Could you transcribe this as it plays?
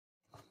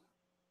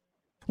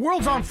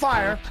World's on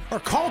fire. Our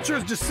culture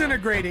is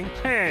disintegrating.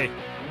 Hey,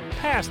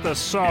 pass the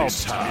salt.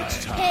 It's time.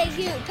 Hey,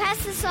 you,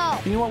 pass the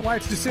salt. You know why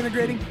it's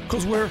disintegrating?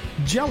 Because we're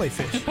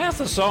jellyfish. Pass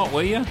the salt,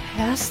 will you?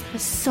 Pass the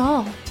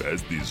salt.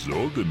 Pass the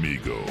salt,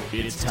 amigo.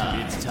 It's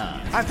time. It's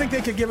time. I think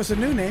they could give us a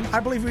new name. I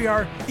believe we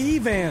are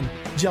Evan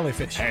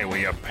jellyfish. Hey, will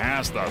you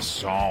pass the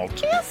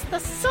salt? Pass the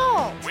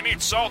salt. We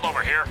need salt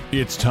over here.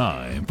 It's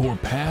time for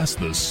Pass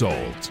the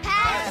Salt.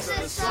 Pass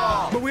the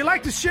salt. But we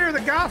like to share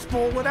the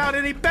gospel without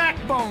any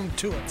backbone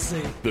to it,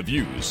 see? The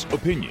views,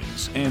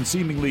 opinions, and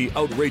seemingly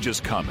outrageous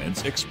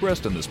comments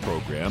expressed in this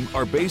program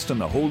are based on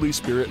the Holy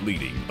Spirit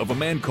leading of a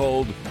man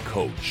called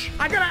Coach.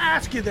 I gotta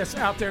ask you this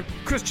out there,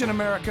 Christian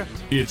America.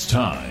 It's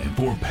time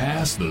for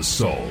Pass the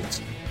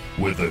Salt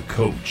with a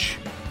Coach,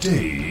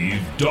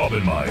 Dave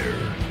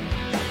Daubenmire.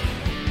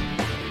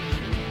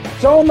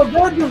 So on the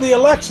verge of the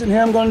election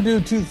here, I'm going to do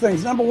two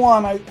things. Number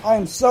one, I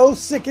am so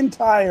sick and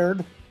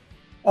tired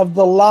of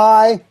the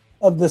lie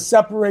of the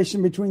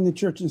separation between the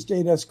church and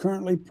state as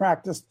currently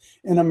practiced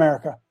in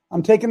America.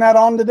 I'm taking that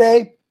on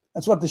today.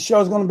 That's what the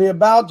show is going to be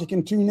about. You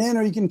can tune in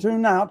or you can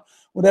tune out,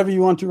 whatever you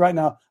want to right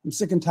now. I'm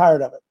sick and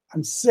tired of it.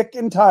 I'm sick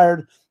and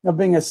tired of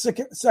being a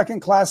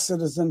second-class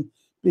citizen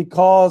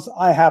because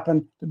I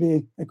happen to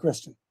be a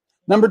Christian.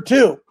 Number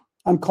two,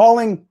 I'm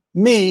fasting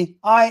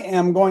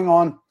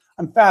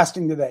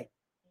today.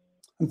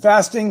 I'm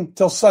fasting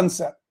till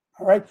sunset.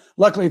 All right.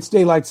 Luckily, it's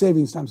daylight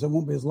savings time, so it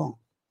won't be as long.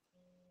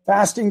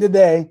 Fasting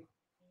today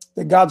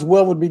that God's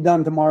will would be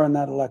done tomorrow in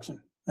that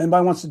election.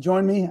 Anybody wants to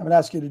join me? I would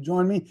ask you to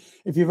join me.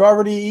 If you've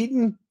already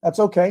eaten, that's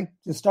okay.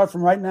 Just start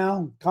from right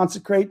now.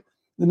 Consecrate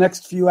the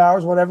next few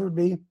hours, whatever it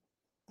be,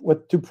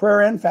 to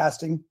prayer and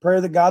fasting. Prayer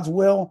that God's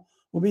will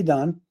be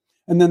done.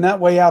 And then that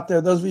way out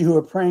there, those of you who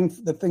are praying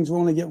that things will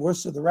only get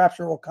worse so the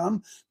rapture will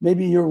come,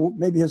 maybe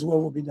his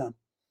will be done.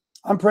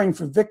 I'm praying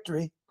for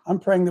victory. I'm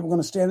praying that we're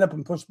going to stand up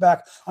and push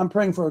back. I'm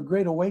praying for a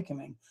great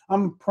awakening.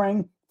 I'm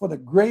praying for the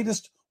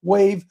greatest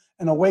wave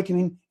and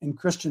awakening in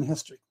Christian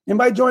history.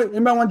 Anybody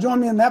want to join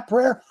me in that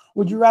prayer?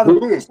 Would you rather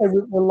say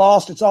we're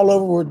lost, it's all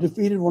over, we're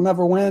defeated, we'll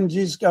never win?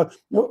 Jesus go,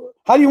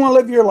 how do you want to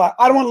live your life?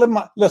 I don't want to live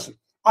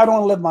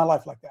my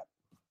life like that.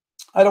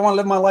 I don't want to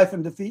live my life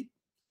in defeat.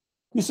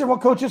 You say, well,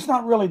 Coach, it's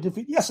not really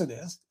defeat. Yes, it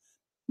is.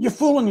 You're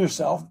fooling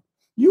yourself.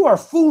 You are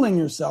fooling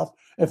yourself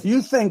if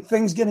you think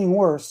things getting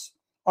worse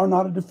are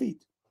not a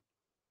defeat.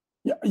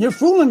 You're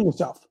fooling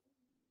yourself.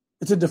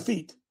 It's a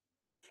defeat.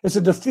 It's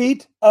a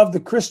defeat of the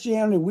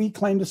Christianity we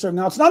claim to serve.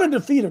 Now, it's not a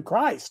defeat of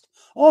Christ.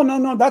 Oh,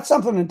 no, that's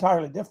something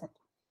entirely different.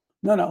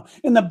 No.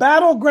 In the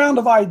battleground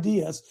of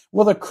ideas,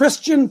 will the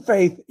Christian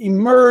faith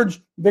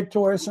emerge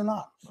victorious or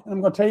not? And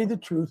I'm going to tell you the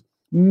truth.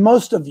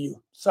 Most of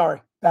you,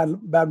 sorry,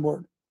 bad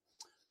word.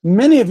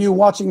 Many of you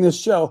watching this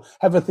show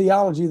have a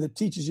theology that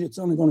teaches you it's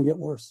only going to get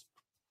worse.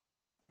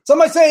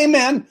 Somebody say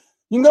amen.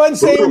 You can go ahead and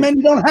say amen.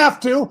 You don't have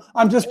to.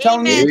 I'm just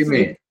telling you.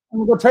 Amen.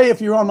 I'm going to tell you,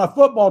 if you're on my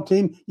football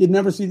team, you'd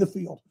never see the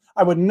field.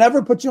 I would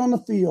never put you on the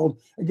field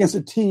against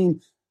a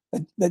team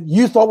that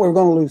you thought we were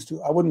going to lose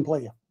to. I wouldn't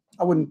play you.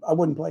 I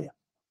wouldn't play you.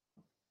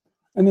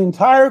 And the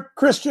entire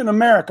Christian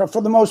America,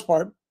 for the most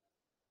part,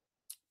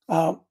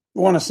 we're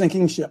on a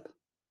sinking ship.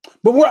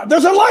 But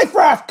there's a life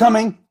raft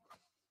coming.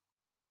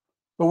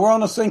 But we're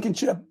on a sinking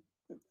ship.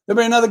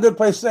 There'll be another good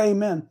place to say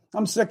amen.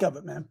 I'm sick of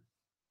it, man.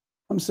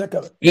 I'm sick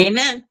of it.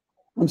 Amen.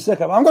 I'm sick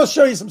of it. I'm going to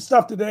show you some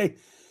stuff today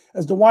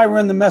as to why we're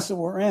in the mess that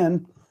we're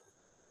in.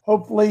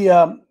 Hopefully,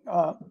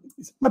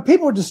 my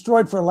people are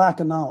destroyed for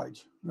lack of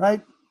knowledge, right?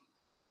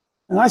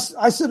 And I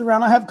sit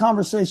around, I have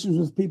conversations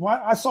with people.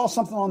 I saw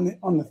something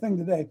on the thing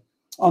today,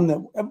 on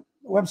the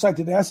website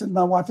today. I said to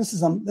my wife, this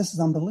is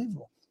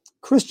unbelievable.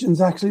 Christians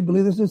actually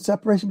believe there's a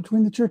separation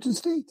between the church and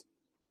state.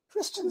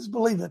 Christians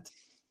believe it.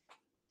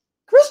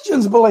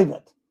 Christians believe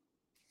it.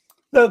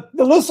 The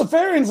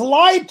Luciferians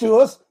lied to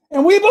us,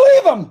 and we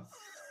believe them.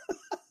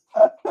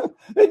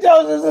 They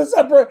tell us there's a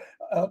separate.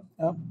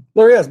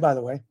 There is, by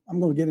the way. I'm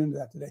going to get into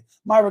that today.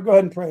 Myra, go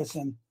ahead and pray us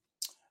in.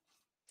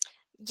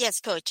 Yes,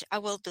 Coach, I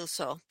will do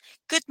so.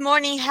 Good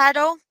morning,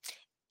 Harold.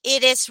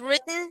 It is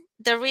written,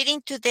 the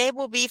reading today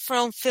will be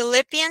from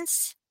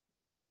Philippians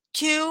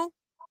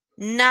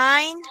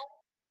 2:9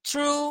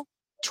 through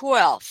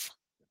 12.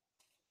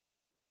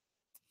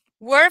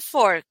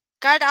 Wherefore,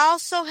 God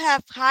also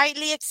hath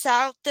highly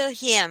exalted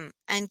him,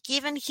 and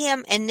given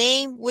him a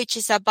name which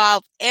is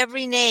above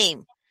every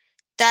name,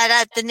 that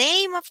at the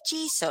name of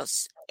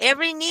Jesus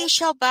every knee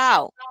shall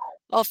bow,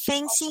 of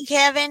things in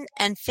heaven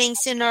and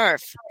things in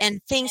earth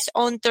and things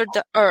under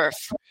the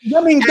earth. Does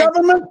that mean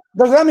government?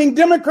 Does that mean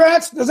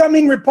Democrats? Does that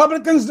mean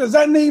Republicans? Does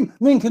that mean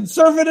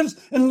conservatives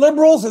and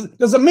liberals?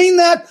 Does it mean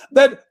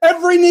that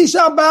every knee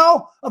shall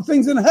bow, of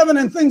things in heaven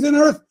and things in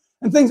earth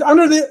and things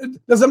under the?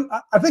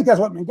 I think that's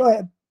what it means. Go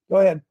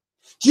ahead.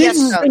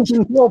 Jesus is in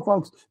control,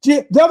 folks.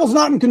 Devil's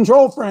not in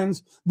control,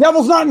 friends.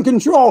 Devil's not in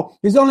control.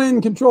 He's only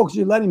in control because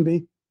you let him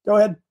be. Go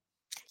ahead.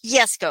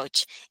 Yes,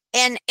 Coach.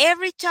 And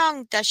every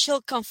tongue that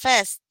shall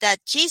confess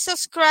that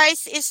Jesus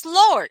Christ is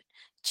Lord,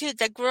 to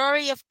the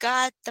glory of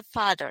God the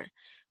Father.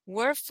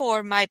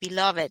 Wherefore, my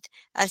beloved,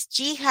 as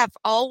ye have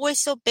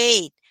always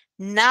obeyed,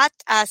 not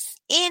as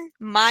in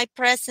my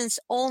presence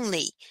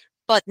only,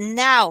 but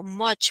now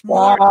much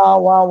more.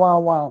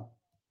 Wow.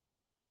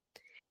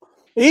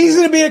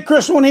 Easy to be a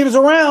Christian when he was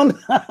around.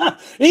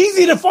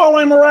 Easy to follow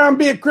him around,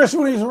 be a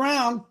Christian when he's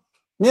around.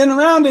 He isn't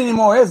around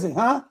anymore, is he,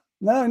 huh?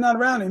 No, he's not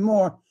around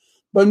anymore.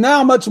 But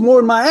now much more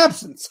in my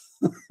absence.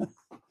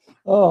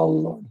 Oh,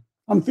 Lord.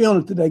 I'm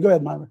feeling it today. Go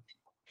ahead, Myra.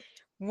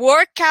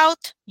 Work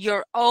out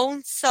your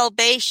own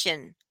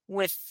salvation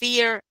with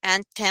fear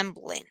and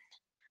trembling.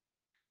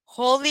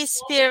 Holy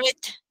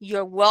Spirit,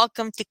 you're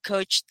welcome to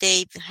Coach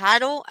Dave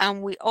Huddle,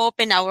 and we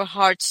open our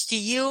hearts to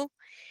you.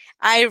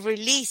 I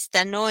release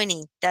the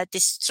anointing that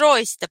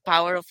destroys the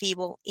power of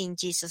evil in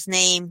Jesus'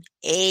 name.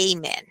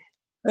 Amen.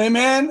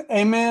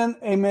 Amen.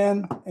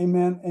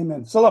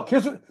 So look,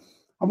 here's what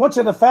I want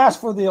you to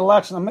fast for the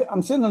election.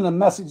 I'm sending a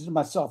message to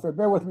myself here.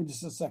 Bear with me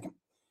just a second.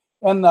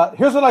 And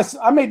here's what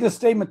I made this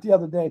statement the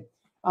other day.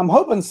 I'm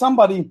hoping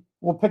somebody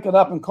will pick it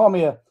up and call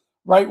me a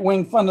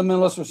right-wing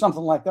fundamentalist or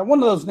something like that. One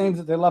of those names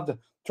that they love to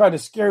try to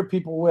scare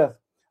people with.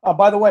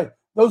 By the way,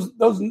 those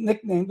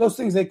nicknames, those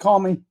things they call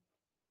me,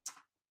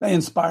 they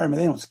inspire me.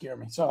 They don't scare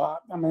me. So,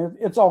 I mean,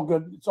 it's all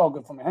good. It's all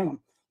good for me. Hang on.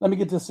 Let me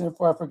get this in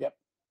before I forget.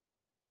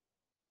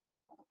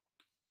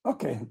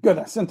 Okay, good.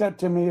 I sent that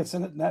to me. I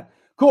sent it in that.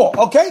 Cool.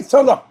 Okay,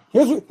 so look,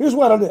 here's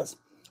what it is.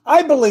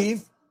 I believe,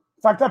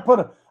 in fact, I put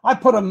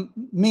a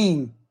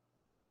meme.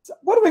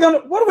 What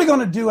are we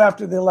gonna do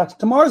after the election?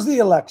 Tomorrow's the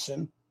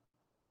election.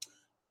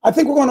 I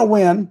think we're gonna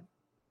win.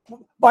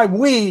 By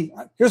we,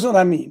 here's what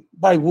I mean.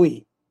 By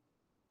we.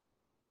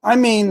 I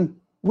mean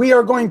we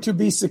are going to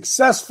be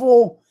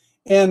successful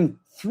in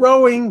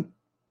throwing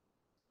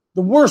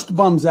the worst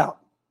bums out.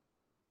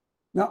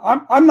 Now,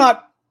 I'm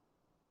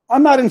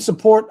not in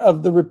support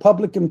of the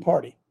Republican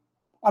Party.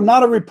 I'm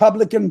not a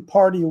Republican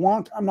Party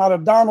wonk. I'm not a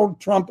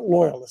Donald Trump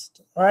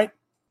loyalist, all right?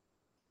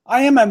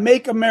 I am a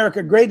Make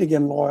America Great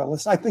Again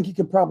loyalist. I think you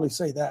could probably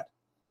say that.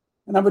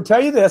 And I would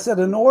tell you this, that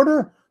in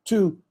order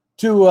to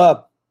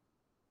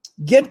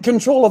get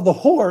control of the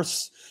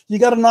horse, you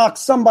got to knock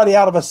somebody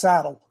out of a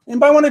saddle.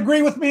 Anybody want to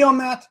agree with me on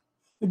that?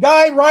 The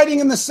guy riding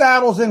in the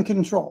saddle is in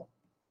control.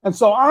 And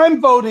so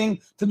I'm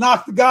voting to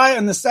knock the guy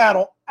in the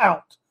saddle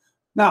out.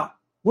 Now,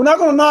 we're not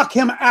going to knock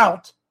him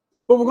out,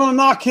 but we're going to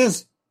knock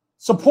his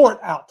support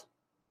out,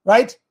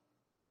 right?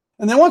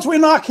 And then once we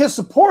knock his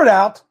support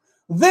out,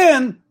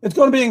 then it's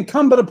going to be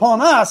incumbent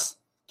upon us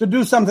to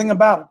do something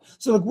about it.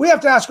 So look, we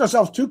have to ask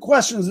ourselves two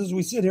questions as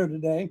we sit here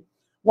today.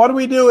 What do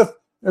we do if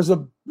there's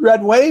a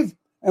red wave?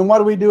 And what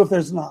do we do if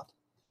there's not?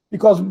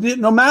 Because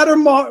no matter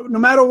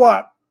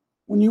what,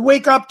 when you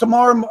wake up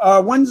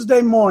tomorrow,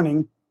 Wednesday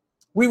morning,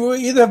 we will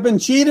either have been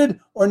cheated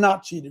or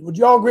not cheated. Would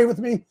you all agree with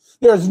me?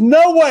 There's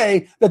no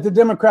way that the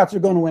Democrats are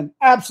going to win.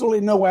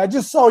 Absolutely no way. I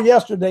just saw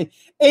yesterday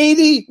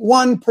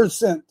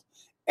 81%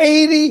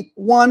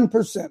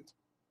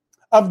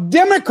 of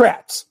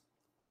Democrats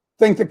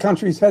think the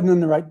country's heading in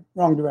the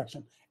wrong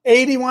direction.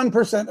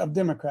 81% of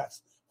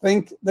Democrats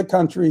think the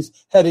country's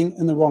heading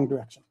in the wrong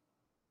direction.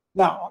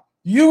 Now,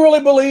 do you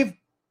really believe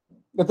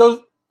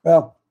that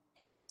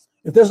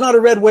if there's not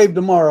a red wave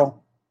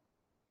tomorrow,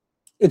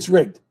 it's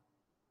rigged?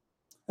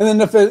 And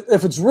then if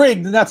it's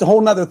rigged, then that's a whole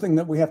nother thing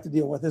that we have to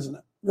deal with, isn't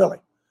it? Really.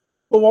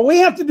 But what we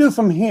have to do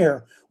from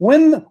here,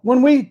 when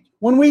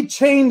we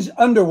change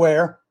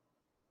underwear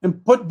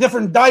and put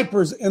different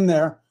diapers in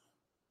there,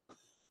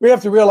 we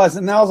have to realize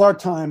that now's our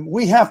time.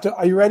 We have to.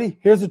 Are you ready?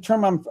 Here's a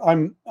term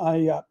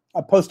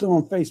I posted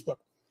on Facebook.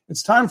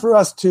 It's time for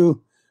us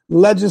to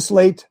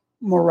legislate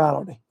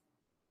morality.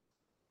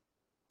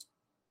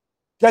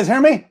 You guys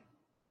hear me?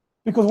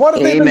 Because what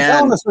have they been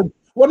telling us?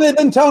 What have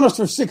they been telling us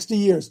for 60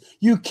 years?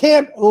 You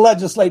can't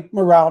legislate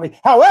morality.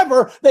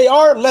 However, they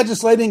are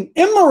legislating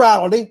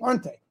immorality,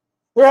 aren't they?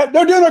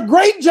 They're doing a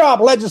great job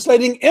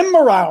legislating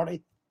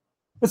immorality.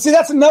 But see,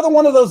 that's another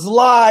one of those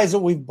lies that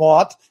we've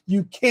bought.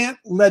 You can't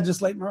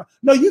legislate morality.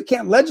 No, you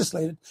can't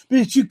legislate it.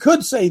 But you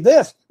could say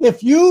this.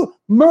 If you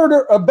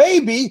murder a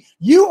baby,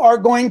 you are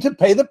going to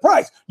pay the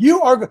price.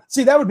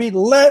 See, that would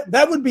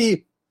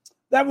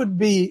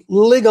be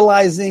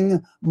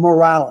legalizing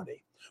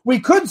morality. We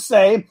could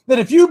say that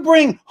if you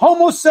bring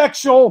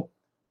homosexual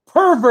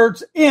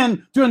perverts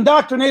in to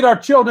indoctrinate our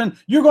children,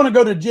 you're going to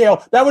go to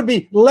jail. That would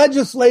be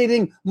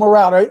legislating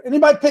morality.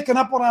 Anybody picking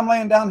up what I'm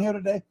laying down here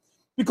today?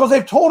 Because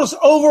they've told us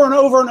over and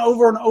over and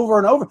over and over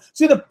and over.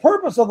 See, the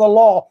purpose of the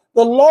law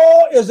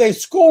is a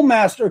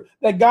schoolmaster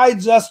that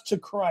guides us to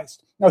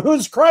Christ. Now,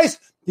 who's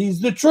Christ?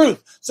 He's the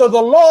truth. So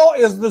the law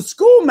is the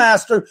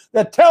schoolmaster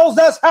that tells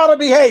us how to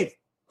behave.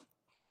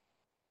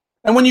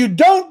 And when you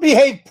don't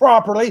behave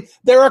properly,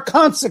 there are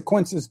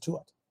consequences to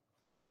it.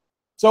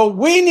 So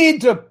we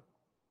need to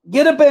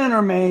get a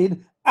banner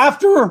made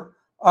after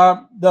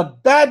the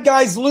bad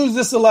guys lose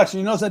this election.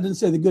 You notice I didn't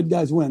say the good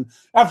guys win.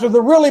 After the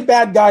really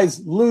bad guys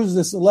lose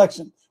this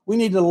election, we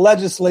need to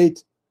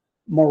legislate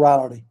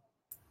morality.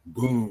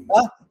 Boom.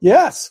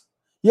 Yes.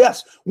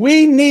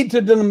 We need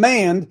to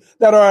demand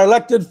that our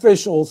elected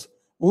officials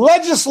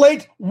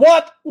legislate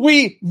what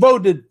we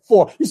voted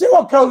for. You say,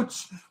 well,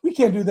 Coach, we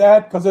can't do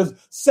that because there's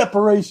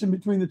separation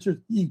between the church.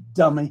 You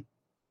dummy.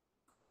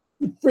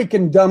 You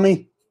freaking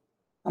dummy.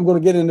 I'm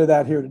going to get into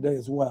that here today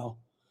as well.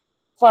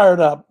 Fired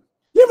up.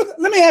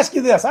 Let me ask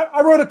you this.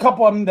 I wrote a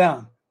couple of them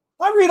down.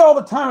 I read all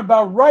the time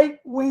about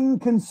right-wing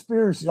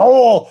conspiracy.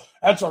 Oh,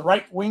 that's a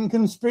right-wing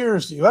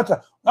conspiracy.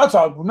 That's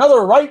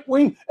another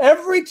right-wing.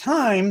 Every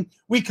time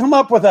we come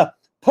up with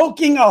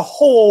poking a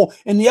hole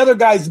in the other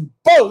guy's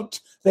boat,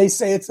 they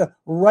say it's a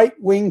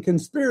right-wing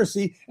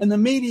conspiracy, and the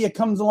media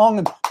comes along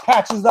and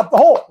patches up the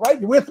hole,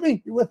 right? You with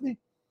me?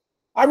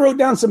 I wrote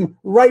down some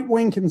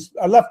left-wing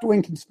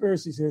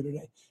conspiracies here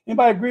today.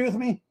 Anybody agree with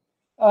me?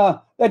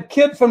 That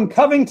kid from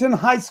Covington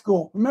High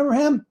School, remember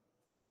him?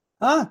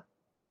 Huh?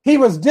 He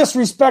was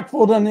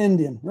disrespectful to an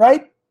Indian,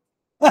 right?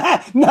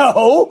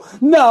 No.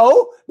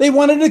 They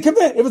wanted to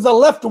commit. It was a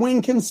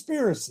left-wing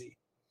conspiracy.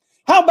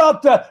 How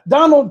about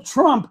Donald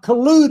Trump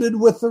colluded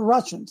with the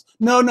Russians?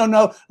 No.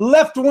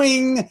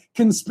 Left-wing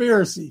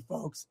conspiracy,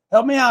 folks.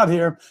 Help me out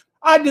here.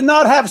 I did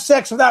not have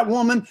sex with that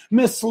woman,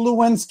 Miss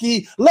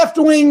Lewinsky.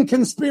 Left-wing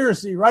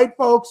conspiracy, right,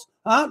 folks?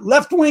 Huh?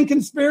 Left-wing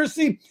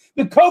conspiracy.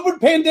 The COVID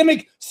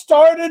pandemic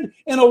started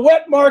in a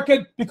wet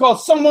market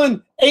because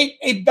someone ate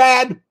a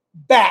bad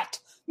bat.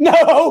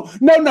 No.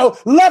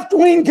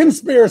 Left-wing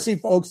conspiracy,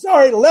 folks.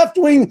 Sorry,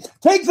 left-wing.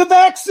 Take the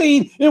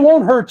vaccine. It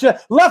won't hurt you.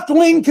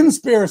 Left-wing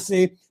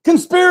conspiracy.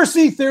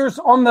 Conspiracy theorists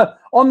on the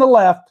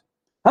left.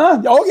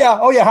 Huh? Oh, yeah.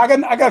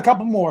 I got a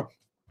couple more.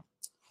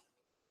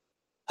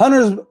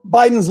 Hunter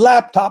Biden's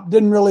laptop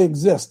didn't really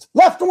exist.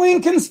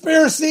 Left-wing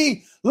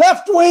conspiracy.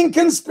 Left-wing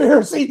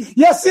conspiracy.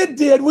 Yes, it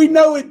did. We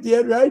know it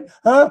did, right?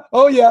 Huh?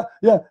 Oh, yeah.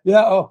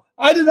 Oh,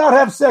 I did not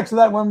have sex with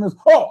that woman.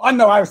 Oh, I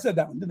know. I said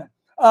that one, didn't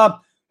I?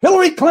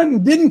 Hillary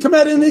Clinton didn't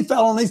commit any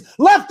felonies.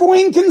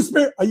 Left-wing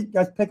conspiracy. Are you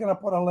guys picking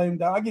up what I laid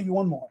down? I'll give you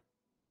one more.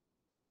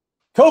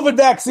 COVID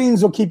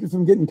vaccines will keep you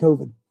from getting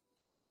COVID.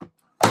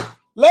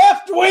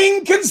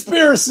 Left-wing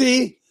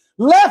conspiracy.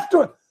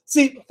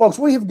 See, folks,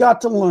 we have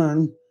got to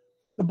learn.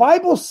 The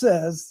Bible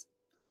says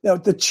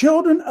that the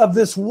children of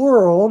this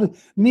world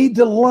need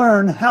to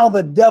learn how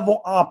the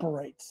devil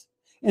operates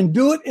and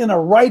do it in a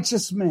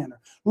righteous manner.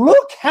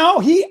 Look how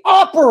he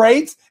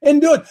operates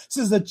and do it. It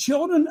says the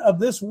children of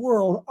this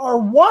world are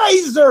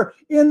wiser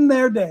in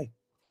their day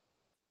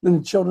than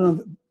the children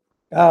of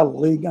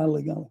golly.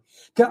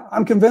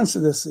 I'm convinced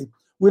of this. See,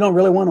 we don't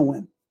really want to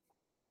win.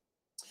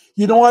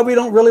 You know why we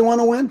don't really want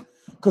to win?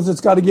 Because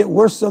it's got to get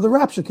worse so the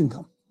rapture can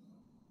come.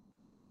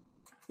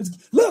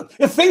 Look,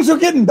 if things are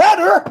getting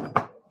better,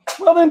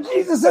 well, then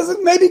Jesus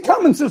isn't maybe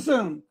coming so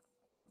soon.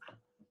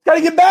 It's got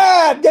to get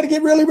bad. Got to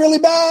get really, really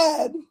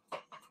bad.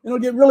 It'll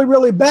get really,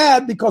 really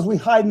bad because we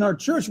hide in our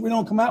church. We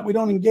don't come out. We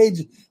don't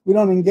engage.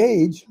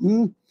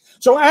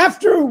 So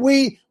after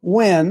we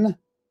win,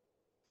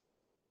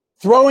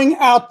 throwing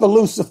out the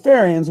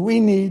Luciferians, we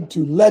need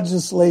to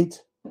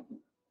legislate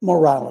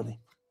morality.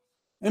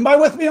 Anybody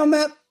with me on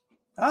that?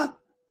 Huh?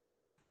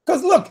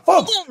 Because look,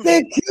 folks, they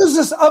accuse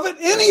us of it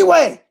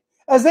anyway.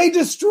 As they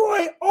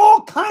destroy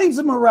all kinds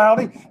of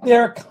morality,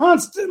 they're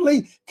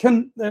constantly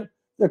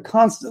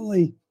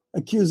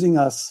accusing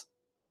us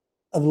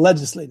of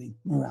legislating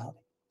morality.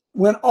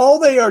 When all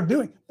they are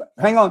doing,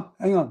 hang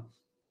on.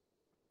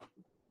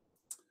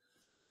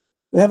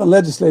 They haven't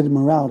legislated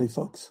morality,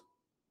 folks.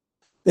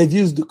 They've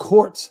used the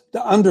courts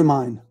to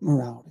undermine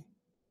morality.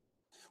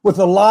 With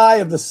the lie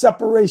of the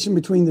separation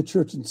between the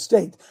church and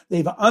state,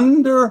 they've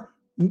undermined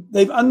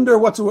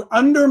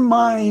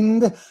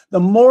the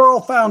moral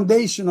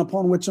foundation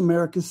upon which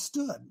America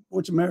stood,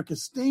 which America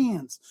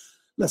stands.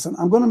 Listen,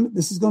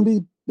 this is going to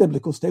be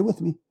biblical. Stay with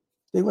me.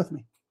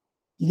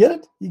 You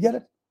get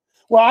it?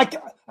 Well,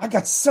 I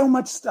got so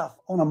much stuff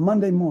on a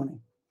Monday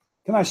morning.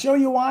 Can I show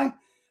you why?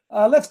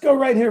 Let's go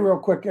right here real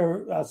quick,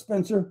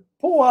 Spencer.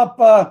 Pull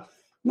up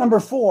number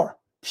 4.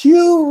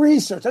 Pew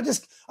Research.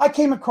 I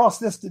came across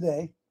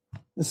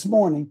this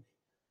morning.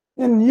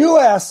 In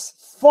U.S.,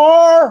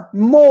 far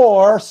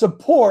more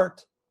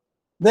support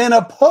than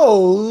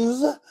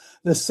oppose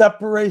the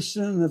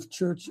separation of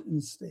church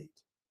and state.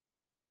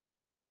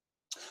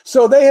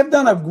 So they have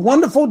done a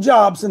wonderful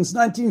job since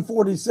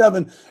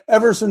 1947,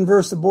 Everson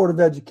versus the Board of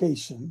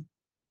Education,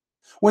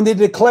 when they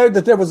declared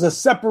that there was a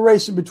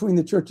separation between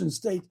the church and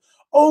state.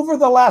 Over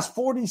the last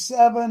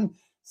 47,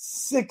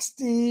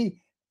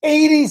 60,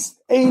 80,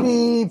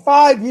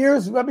 85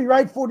 years, would that be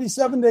right?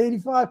 47 to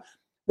 85.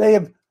 They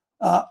have,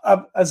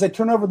 as they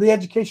turn over the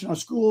education of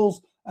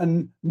schools, a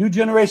new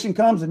generation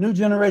comes, a new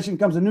generation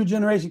comes, a new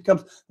generation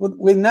comes.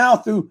 We now,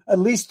 through at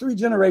least 3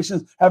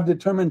 generations, have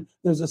determined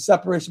there's a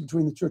separation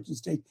between the church and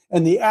state.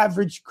 And the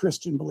average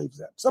Christian believes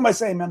that. Somebody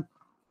say amen.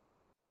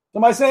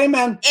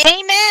 Amen.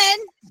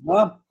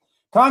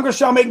 Congress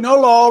shall make no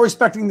law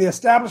respecting the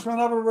establishment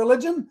of a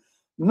religion,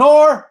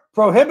 nor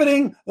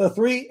prohibiting the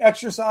free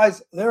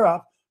exercise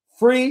thereof.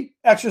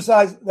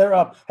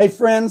 Hey,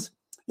 friends,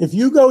 if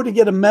you go to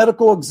get a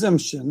medical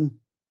exemption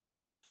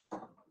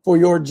for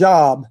your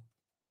job,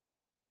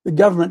 the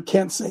government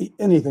can't say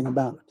anything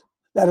about it.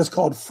 That is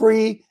called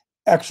free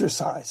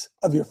exercise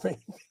of your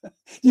faith.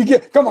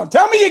 Come on,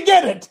 tell me you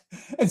get it.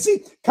 And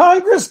see,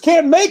 Congress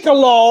can't make a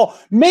law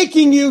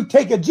making you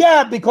take a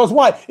jab because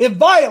why? It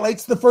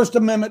violates the First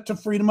Amendment to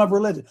freedom of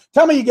religion.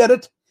 Tell me you get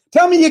it.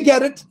 Tell me you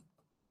get it.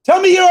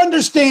 Tell me you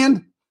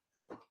understand.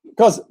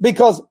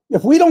 Because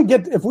if we don't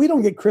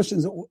get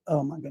Christians,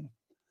 oh my goodness.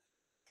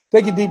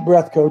 Take a deep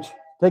breath, Coach.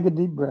 Take a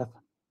deep breath.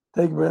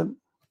 Take a breath.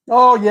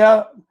 Oh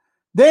yeah.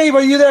 Dave,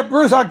 are you there?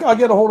 Bruce, I'll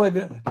get a hold of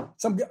you.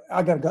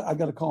 I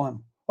gotta call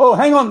him. Oh,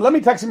 hang on. Let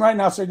me text him right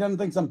now so he doesn't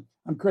think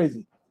I'm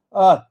crazy.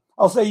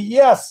 I'll say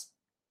yes.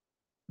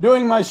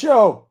 Doing my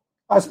show.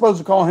 I was supposed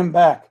to call him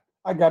back.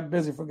 I got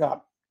busy,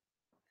 forgot.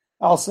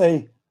 I'll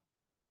say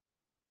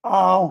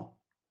I'll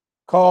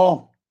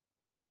call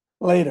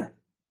later.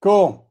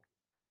 Cool.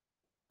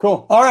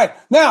 All right.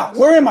 Now,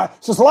 where am I?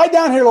 So slide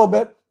down here a little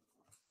bit.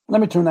 Let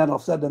me turn that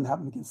off so that doesn't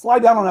happen again.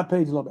 Slide down on that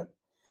page a little bit.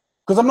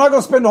 Because I'm not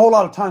going to spend a whole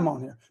lot of time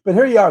on here. But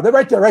here you are. They're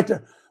right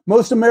there.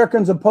 Most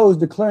Americans oppose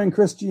declaring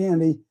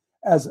Christianity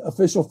as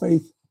official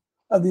faith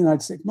of the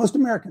United States. Most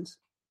Americans.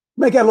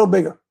 Make that a little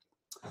bigger.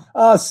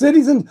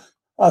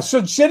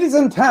 Should cities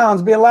and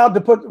towns be allowed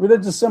to put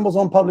religious symbols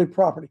on public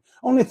property?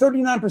 Only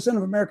 39%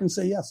 of Americans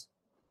say yes.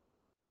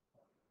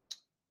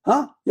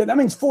 Huh? Yeah, that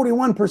means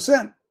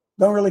 41%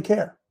 don't really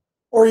care.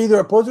 Or either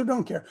oppose or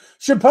don't care.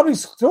 Should public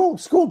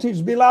school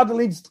teachers be allowed to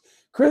lead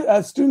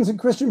students in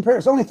Christian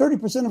prayers? Only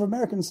 30% of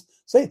Americans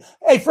say,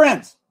 hey,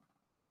 friends,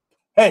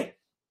 hey,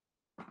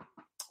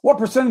 what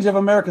percentage of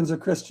Americans are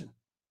Christian?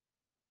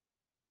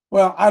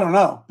 Well, I don't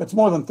know. It's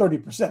more than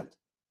 30%.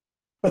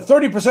 But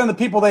 30% of the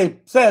people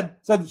they said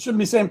shouldn't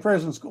be saying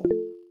prayers in school.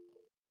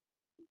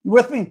 You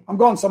with me? I'm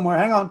going somewhere.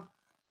 Hang on.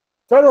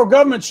 Federal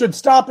government should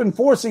stop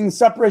enforcing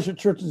separation of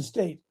church and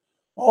state.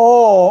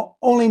 Oh,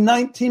 only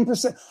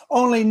 19%.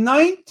 Only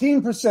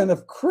 19%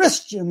 of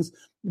Christians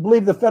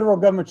believe the federal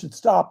government should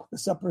stop the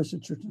separation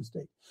of church and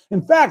state.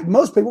 In fact,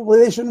 most people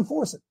believe they should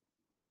enforce it.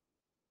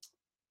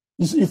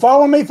 You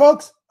following me,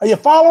 folks? Are you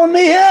following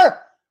me here?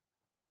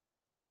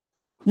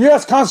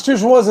 U.S.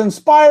 Constitution was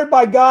inspired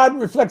by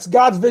God, reflects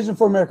God's vision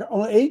for America.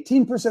 Only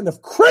 18%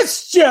 of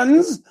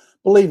Christians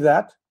believe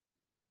that.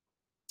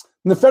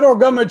 And the federal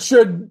government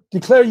should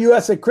declare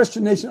U.S. a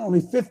Christian nation. Only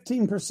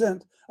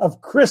 15%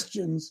 of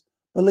Christians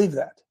believe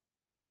that.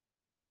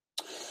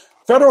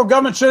 Federal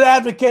government should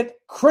advocate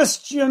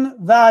Christian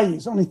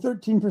values. Only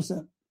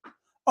 13%.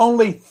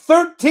 Only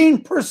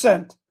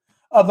 13%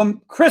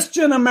 of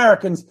Christian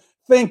Americans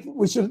think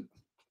we should.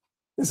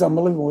 It's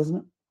unbelievable,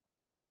 isn't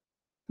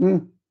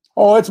it?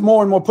 Oh, it's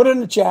more and more. Put it in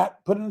the chat.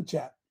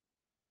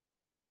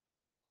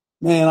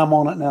 Man, I'm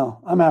on it now.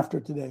 I'm after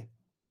it today.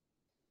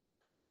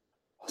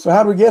 So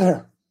how do we get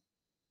here?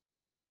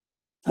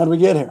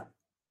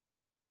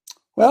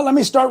 Well, let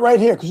me start right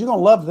here because you're going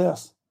to love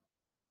this.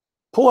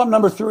 Pull up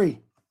number 3.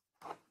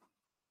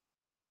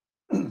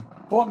 Because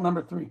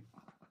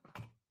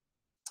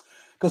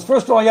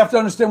first of all, you have to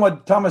understand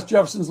what Thomas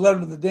Jefferson's letter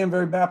to the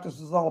Danbury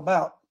Baptist was all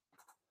about.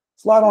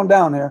 Slide on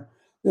down here.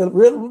 The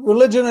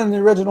religion in the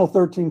original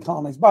 13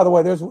 colonies. By the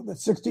way, there's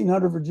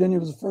 1600 Virginia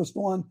was the first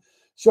one.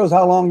 Shows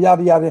how long,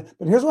 yada, yada.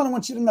 But here's what I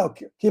want you to know.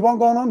 Keep on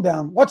going on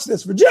down. Watch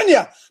this.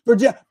 Virginia.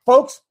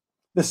 Folks,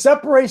 the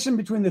separation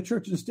between the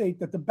church and state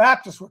that the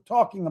Baptists were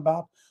talking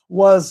about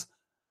was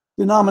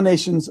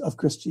denominations of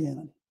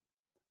Christianity.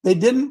 They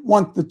didn't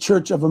want the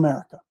Church of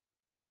America.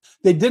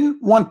 They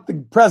didn't want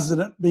the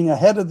president being a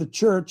head of the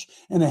church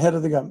and a head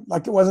of the government,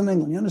 like it was in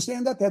England. You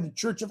understand that? They had the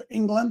Church of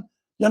England.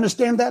 You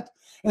understand that?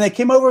 And they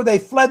came over, they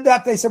fled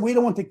that. They said, we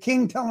don't want the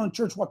king telling the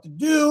church what to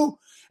do.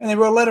 And they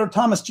wrote a letter to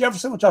Thomas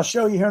Jefferson, which I'll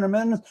show you here in a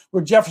minute,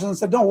 where Jefferson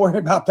said, don't worry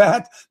about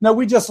that. No,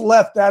 we just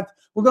left that.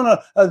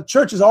 The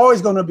church is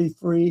always going to be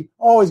free,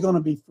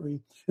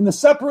 And the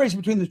separation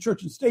between the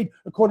church and state,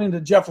 according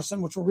to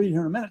Jefferson, which we'll read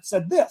here in a minute,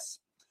 said this,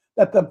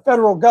 that the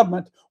federal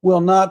government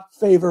will not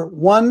favor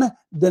one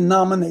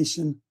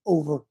denomination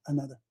over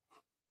another.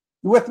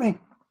 You with me?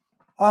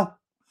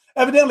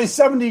 Evidently,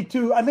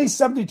 at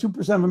least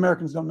 72% of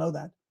Americans don't know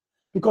that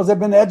because they've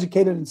been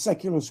educated in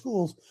secular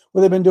schools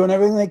where they've been doing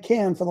everything they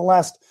can for the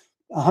last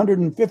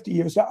 150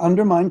 years to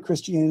undermine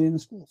Christianity in the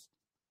schools.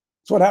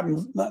 That's what happened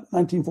in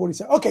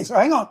 1947. Okay, so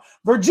hang on.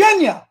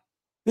 Virginia.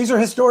 These are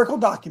historical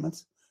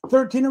documents.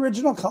 13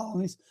 original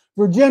colonies.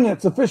 Virginia,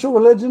 its official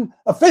religion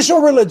of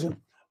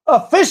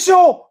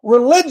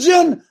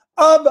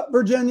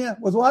Virginia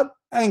was what?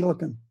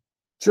 Anglican.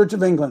 Church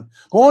of England.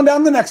 Go on down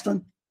to the next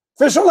one.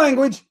 Official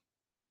language.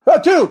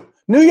 2,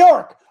 New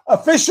York.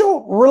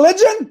 Official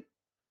religion?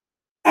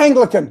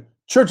 Anglican.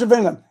 Church of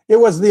England. It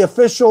was the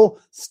official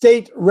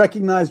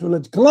state-recognized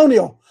religion.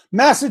 Colonial.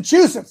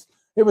 Massachusetts.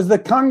 It was the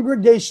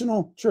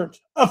Congregational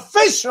Church.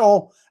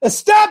 Official,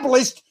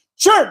 established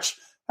church.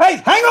 Hey,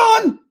 hang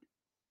on.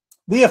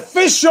 The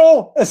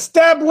official,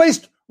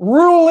 established,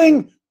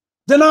 ruling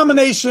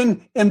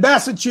denomination in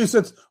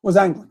Massachusetts was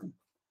Anglican.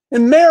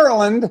 In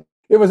Maryland,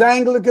 it was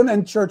Anglican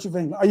and Church of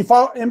England. Are you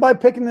following? Anybody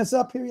picking this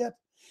up here yet?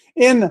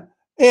 In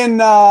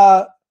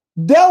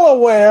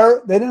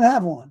Delaware, they didn't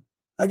have one.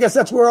 I guess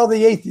that's where all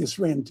the atheists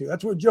ran to.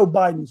 That's where Joe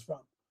Biden's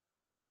from.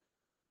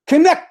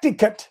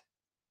 Connecticut,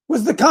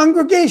 was the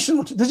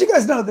Congregational Church. Did you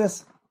guys know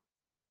this?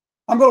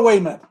 I'm going to wait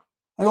a minute.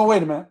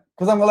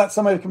 Because I'm going to let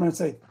somebody come in and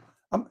say,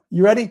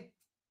 you ready?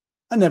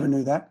 I never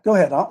knew that. Go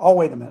ahead. I'll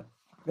wait a minute.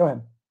 Go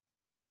ahead.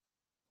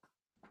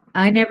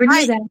 I never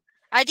knew that.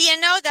 I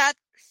didn't know that.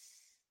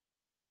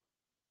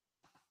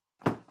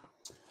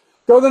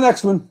 Go to the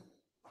next one.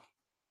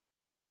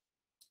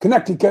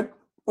 Connecticut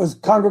was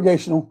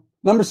Congregational.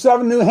 Number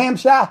 7, New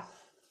Hampshire,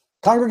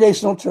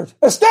 Congregational Church.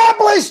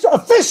 Established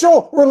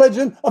official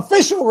religion.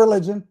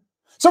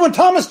 So when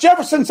Thomas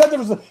Jefferson said there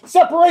was a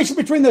separation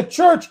between the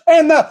church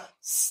and the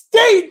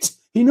state,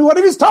 he knew what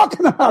he was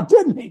talking about,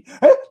 didn't he?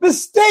 The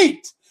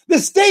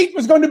state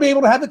was going to be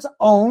able to have its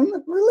own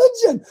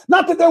religion.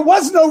 Not that there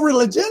was no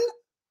religion.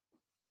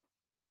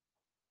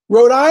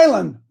 Rhode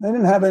Island, they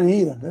didn't have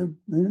any either.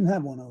 They didn't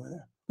have one over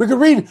there. We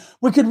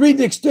could read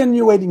the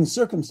extenuating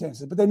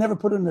circumstances, but they never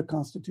put it in the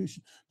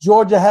Constitution.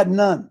 Georgia had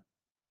none.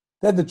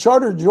 They had the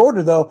Charter of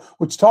Georgia, though,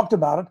 which talked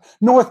about it.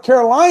 North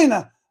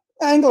Carolina,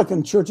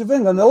 Anglican Church of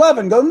England.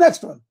 11, go to the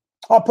next one.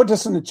 I'll put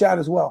this in the chat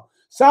as well.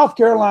 South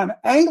Carolina,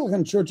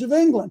 Anglican Church of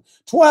England.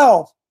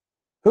 12.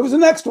 Who was the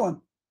next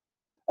one?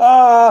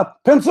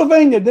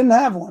 Pennsylvania didn't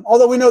have one.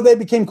 Although we know they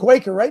became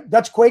Quaker, right?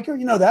 Dutch Quaker,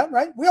 you know that,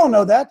 right? We all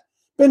know that.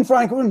 Ben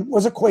Franklin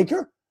was a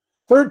Quaker.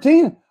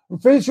 13,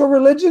 official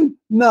religion,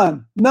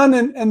 none. None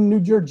in New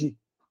Jersey.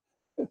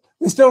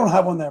 They still don't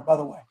have one there, by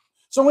the way.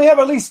 So we have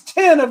at least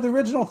 10 of the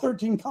original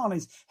 13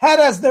 colonies had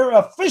as their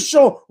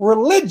official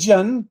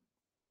religion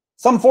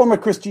some form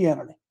of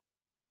Christianity.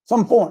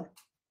 Some form.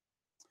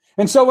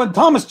 And so when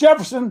Thomas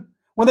Jefferson,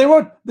 when they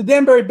wrote, the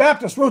Danbury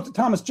Baptists wrote to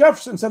Thomas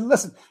Jefferson and said,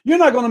 listen, you're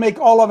not going to make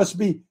all of us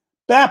be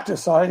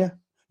Baptists, are you?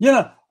 You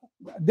know,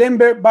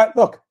 Danbury,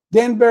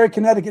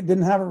 Connecticut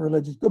didn't have a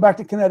religion. Go back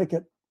to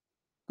Connecticut,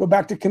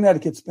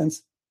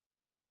 Spence.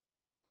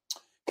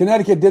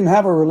 Connecticut didn't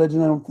have a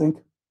religion, I don't think.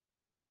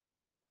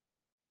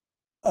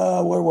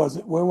 Where was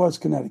it? Where was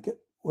Connecticut?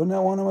 Wasn't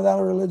that one without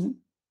a religion?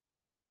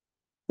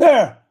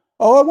 There.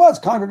 Oh, it was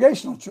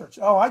Congregational Church.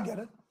 Oh, I get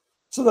it.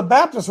 So the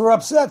Baptists were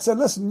upset, said,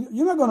 listen,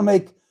 you're not going to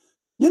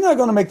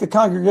make the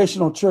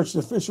Congregational Church the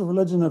official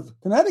religion of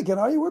Connecticut,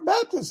 are you? We're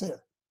Baptists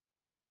here.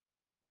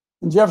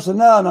 And Jefferson,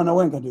 no,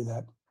 we ain't going to do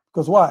that.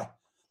 Because why?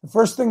 The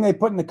first thing they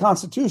put in the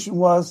Constitution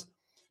was,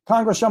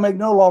 Congress shall make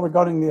no law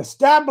regarding the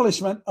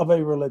establishment of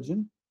a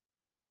religion,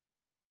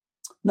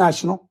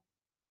 national,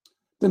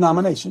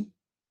 denomination,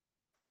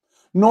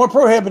 nor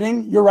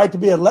prohibiting your right to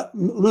be a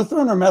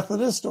Lutheran or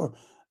Methodist, or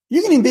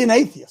you can even be an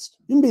atheist.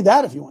 You can be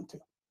that if you want to.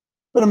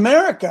 But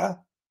America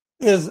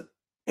is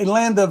a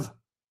land of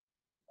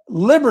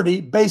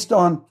liberty based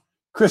on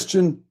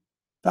Christian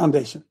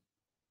foundation.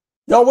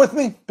 Y'all with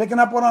me? Picking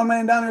up what I'm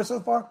laying down here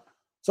so far?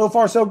 So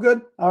far, so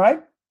good? All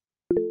right.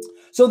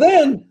 So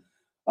then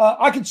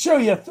I could show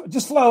you,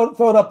 just throw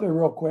it up there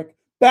real quick.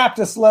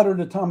 Baptist letter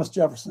to Thomas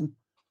Jefferson.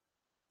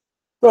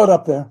 Throw it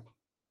up there.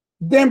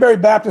 Danbury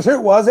Baptist, here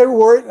it was. They were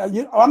worried.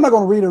 I'm not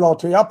going to read it all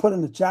to you. I'll put it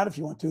in the chat if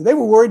you want to. They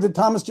were worried that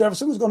Thomas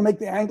Jefferson was going to make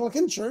the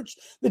Anglican Church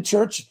the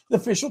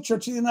official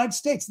church of the United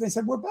States. And they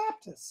said, we're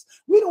Baptists.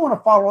 We don't want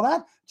to follow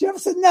that.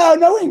 Jefferson said,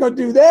 no, we ain't going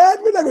to do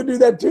that. We're not going to do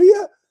that to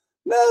you.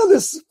 No,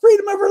 this is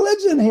freedom of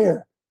religion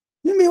here.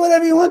 You can be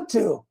whatever you want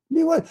to.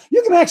 You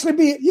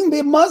can be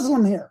a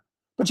Muslim here,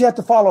 but you have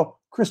to follow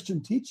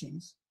Christian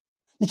teachings.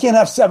 You can't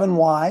have 7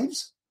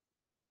 wives,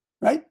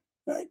 right?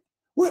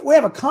 We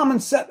have a common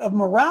set of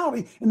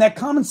morality, and that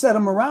common set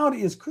of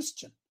morality is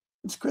Christian.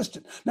 It's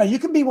Christian. Now, you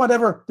can be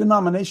whatever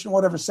denomination,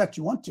 whatever sect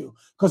you want to,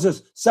 because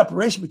there's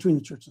separation between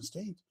the church and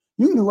state.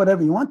 You can do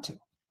whatever you want to.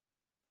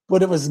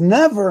 But it was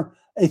never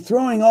a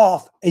throwing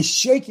off, a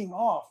shaking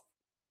off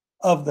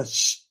of the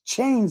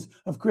chains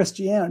of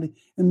Christianity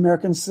in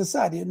American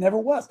society. It never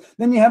was.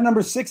 Then you have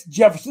number 6,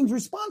 Jefferson's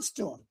response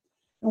to him.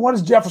 And what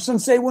does Jefferson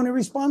say when he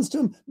responds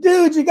to him?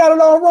 Dude, you got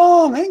it all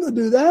wrong. I ain't going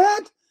to do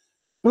that.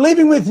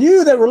 Believing with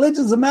you that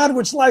religion is a matter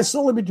which lies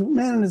solely between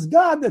man and his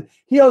God, that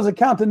he owes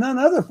account to none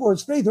other for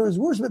his faith or his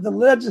worship, that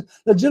the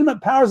legitimate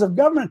powers of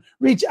government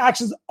reach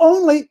actions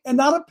only and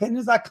not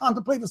opinions. I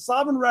contemplate with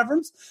sovereign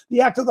reverence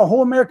the act of the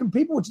whole American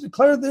people, which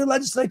declare their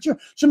legislature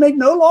should make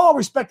no law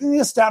respecting the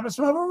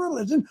establishment of a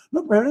religion,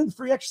 nor prohibiting the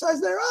free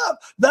exercise thereof,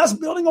 thus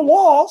building a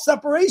wall,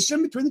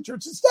 separation between the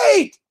church and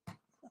state.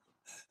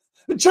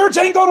 The church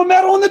ain't going to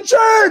meddle in the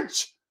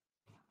church.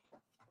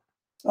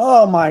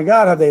 Oh my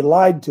God, have they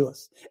lied to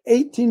us?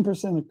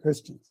 18% of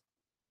Christians.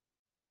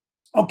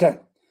 Okay.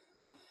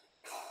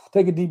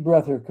 Take a deep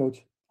breath here,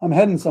 Coach. I'm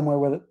heading somewhere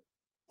with it.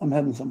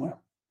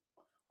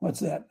 What's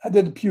that? I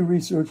did the Pew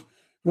Research,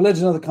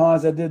 Religion of the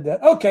Cause. I did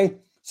that. Okay.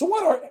 So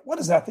what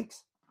is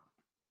ethics?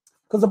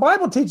 Because the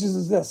Bible teaches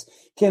us this.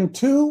 Can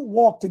 2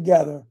 walk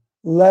together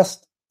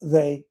lest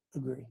they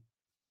agree?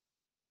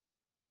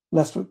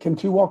 Can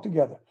 2 walk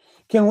together?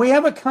 Can we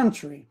have a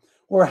country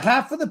where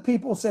half of the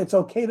people say it's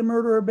okay to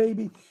murder a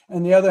baby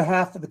and the other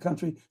half of the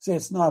country say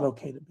it's not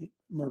okay to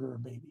murder a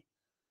baby?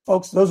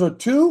 Folks, those are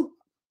 2,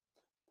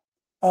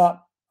 I'm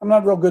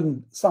not real good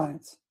in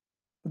science,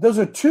 but those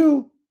are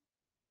 2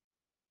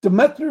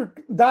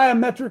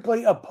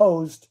 diametrically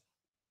opposed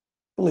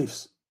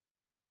beliefs.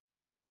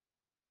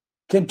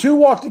 Can two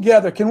walk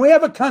together? Can we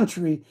have a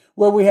country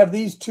where we have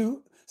these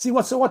two? See,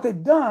 what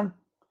they've done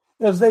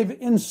is they've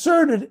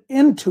inserted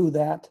into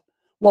that,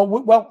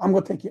 well, I'm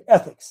going to take you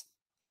ethics.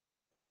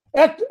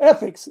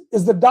 Ethics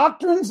is the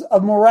doctrines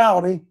of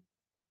morality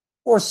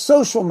or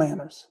social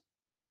manners,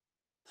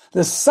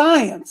 the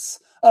science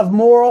of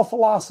moral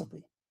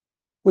philosophy,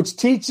 which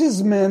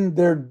teaches men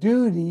their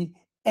duty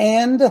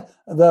and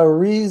the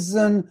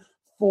reason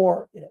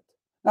for it.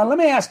 Now, let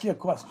me ask you a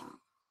question.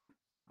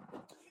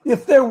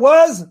 If there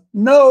was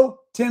no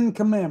 10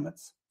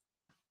 Commandments,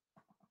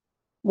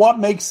 what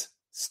makes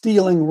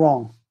stealing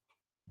wrong?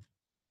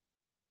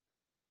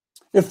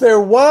 If there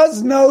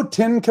was no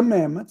 10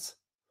 Commandments,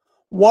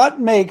 what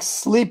makes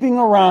sleeping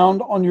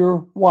around on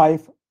your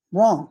wife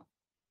wrong?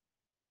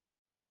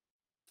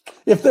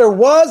 If there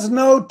was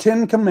no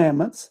 10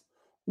 Commandments,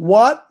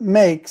 what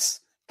makes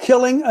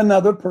killing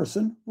another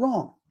person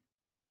wrong?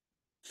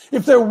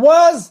 If there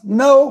was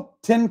no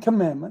 10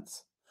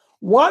 Commandments,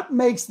 what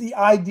makes the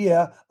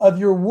idea of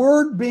your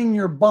word being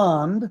your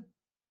bond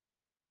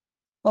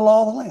the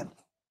law of the land?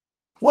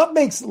 What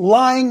makes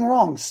lying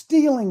wrong,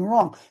 stealing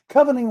wrong,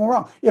 coveting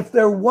wrong, if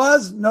there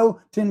was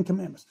no 10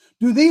 Commandments?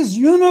 Do these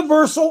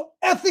universal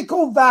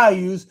ethical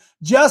values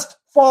just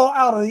fall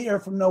out of the air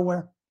from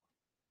nowhere?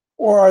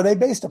 Or are they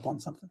based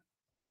upon something?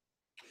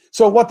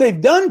 So what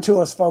they've done to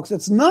us, folks,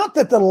 it's not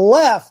that the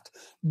left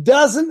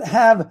doesn't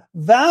have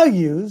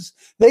values.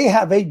 They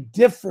have a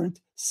different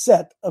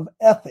set of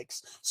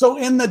ethics. So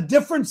in the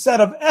different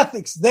set of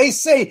ethics, they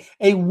say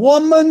a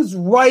woman's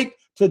right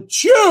to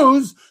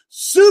choose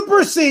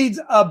supersedes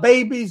a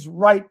baby's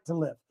right to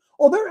live.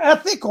 Oh, they're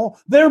ethical,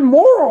 they're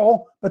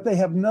moral, but they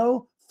have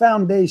no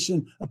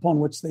foundation upon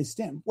which they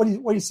stand. What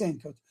are you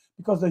saying, Coach?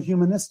 Because they're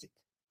humanistic.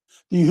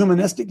 They're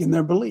humanistic in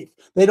their belief.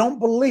 They don't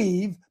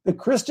believe the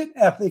Christian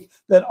ethic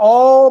that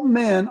all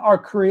men are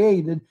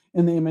created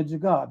in the image of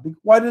God.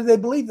 Why do they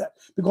believe that?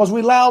 Because we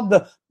allowed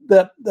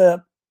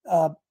the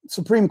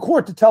Supreme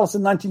Court to tell us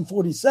in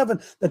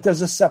 1947 that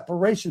there's a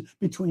separation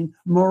between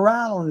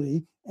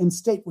morality and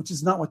state, which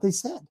is not what they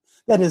said.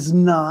 That is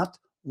not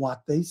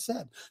what they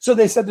said. So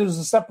they said there was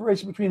a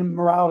separation between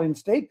morality and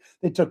state.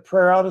 They took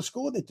prayer out of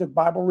school. They took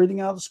Bible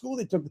reading out of school.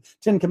 They took the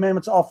 10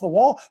 Commandments off the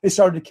wall. They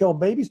started to kill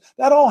babies.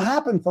 That all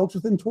happened, folks,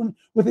 within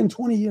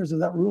 20 years of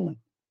that ruling.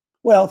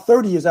 Well,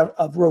 30 years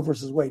of Roe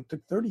versus Wade. It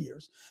took 30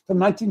 years from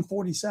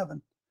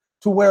 1947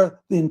 to where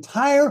the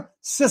entire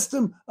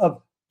system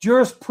of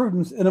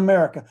jurisprudence in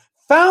America,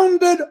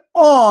 founded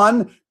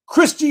on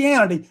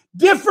Christianity,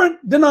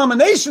 different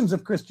denominations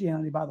of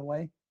Christianity, by the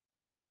way,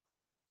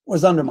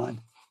 was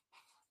undermined.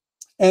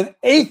 And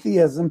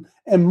atheism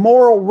and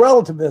moral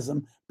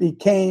relativism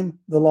became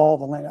the law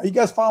of the land. Are you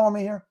guys following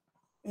me here?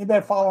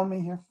 Anybody following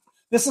me here?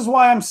 This is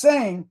why I'm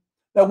saying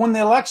that when the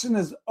election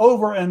is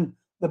over and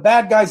the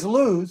bad guys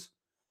lose,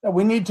 that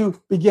we need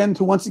to begin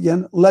to once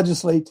again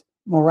legislate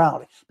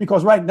morality.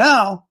 Because right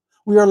now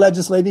we are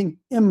legislating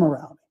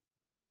immorality.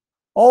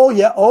 Oh,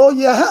 yeah.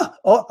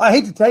 Oh, I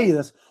hate to tell you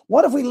this.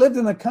 What if we lived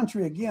in a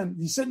country again?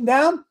 You sitting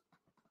down?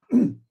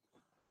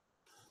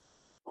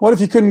 What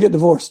if you couldn't get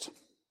divorced?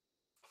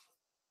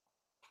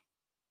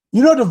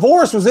 You know,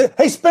 divorce was it.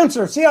 Hey,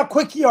 Spencer, see how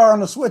quick you are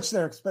on the switch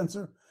there,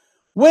 Spencer.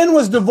 When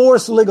was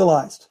divorce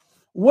legalized?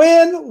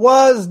 When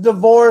was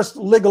divorce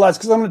legalized?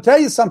 Because I'm going to tell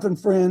you something,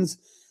 friends.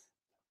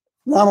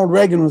 Ronald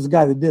Reagan was the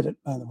guy that did it,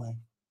 by the way.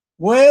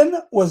 When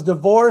was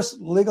divorce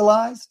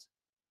legalized?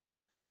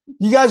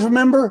 You guys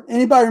remember?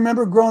 Anybody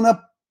remember growing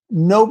up?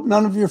 Nope,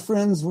 none of your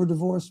friends were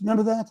divorced.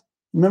 Remember that?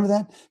 Remember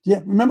that? Yeah.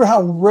 Remember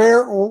how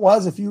rare it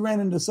was if you ran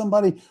into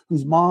somebody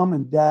whose mom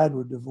and dad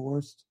were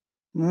divorced?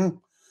 Mm-hmm.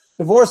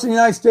 Divorce in the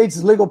United States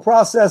is legal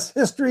process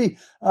history.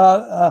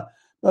 19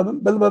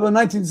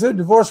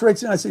 divorce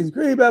rates in the United States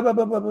agree. You got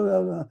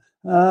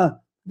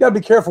to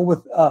be careful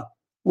with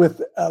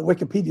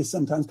Wikipedia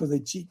sometimes because they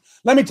cheat.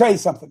 Let me tell you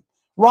something.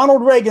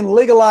 Ronald Reagan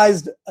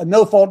legalized a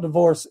no-fault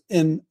divorce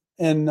in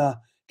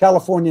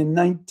California in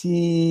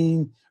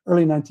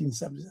early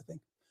 1970s, I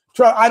think.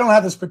 I don't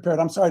have this prepared.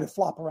 I'm sorry to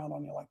flop around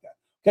on you like that.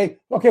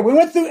 Okay. We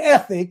went through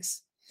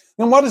ethics.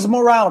 Then what is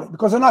morality?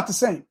 Because they're not the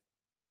same.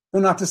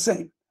 They're not the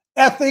same.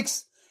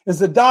 Ethics is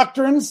the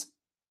doctrines.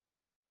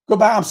 Go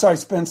back. I'm sorry,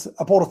 Spence.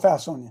 I pulled a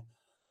fast on you.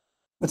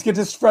 Let's get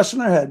this fresh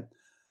in our head.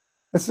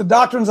 It's the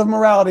doctrines of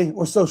morality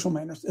or social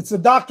manners. It's the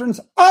doctrines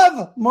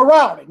of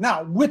morality.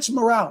 Now, which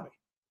morality?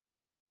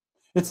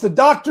 It's the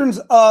doctrines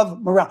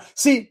of morality.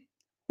 See,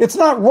 it's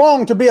not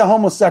wrong to be a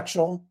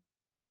homosexual.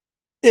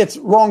 It's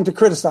wrong to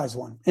criticize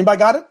one. Anybody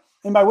got it?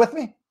 Anybody with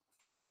me?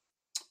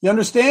 You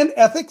understand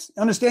ethics?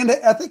 Understand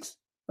ethics?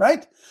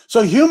 Right?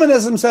 So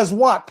humanism says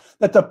what?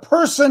 That the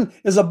person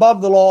is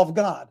above the law of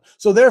God.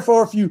 So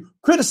therefore, if you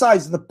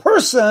criticize the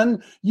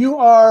person, you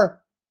are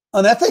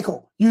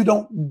unethical. You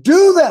don't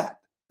do that.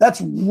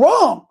 That's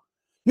wrong.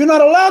 You're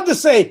not allowed to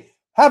say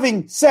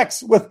having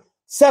sex with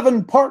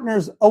 7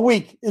 partners a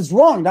week is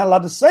wrong. You're not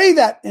allowed to say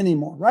that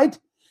anymore, right?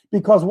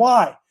 Because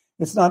why?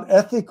 It's not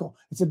ethical.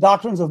 It's the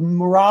doctrines of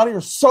morality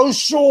or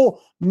social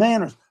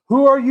manners.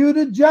 Who are you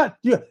to judge?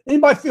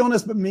 Anybody feeling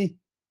this but me?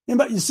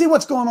 Anybody, you see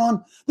what's going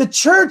on? The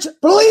church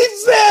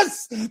believes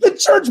this. The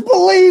church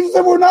believes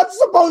that we're not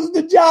supposed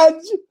to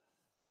judge.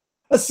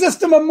 A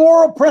system of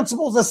moral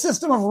principles, a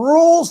system of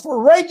rules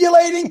for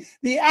regulating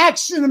the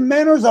action and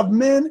manners of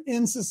men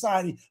in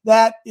society.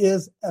 That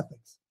is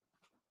ethics.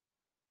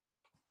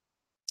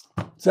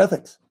 It's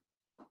ethics.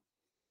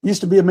 It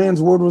used to be a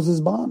man's word was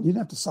his bond. You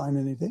didn't have to sign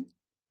anything.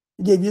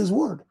 He gave you his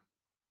word.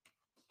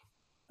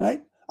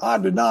 Right? I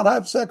did not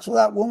have sex with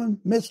that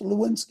woman, Miss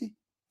Lewinsky.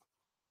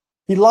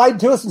 He lied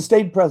to us and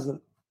stayed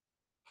president.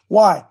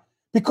 Why?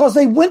 Because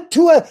they went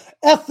to an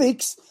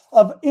ethics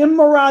of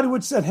immorality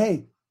which said,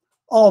 hey,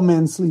 all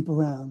men sleep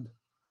around.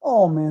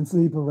 All men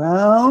sleep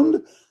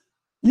around.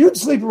 You'd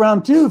sleep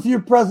around too if you're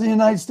president of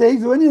the United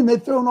States, wouldn't you? And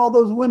they'd thrown all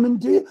those women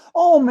to you.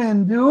 All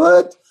men do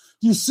it.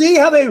 You see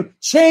how they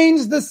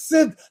changed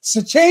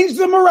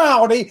the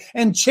morality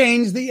and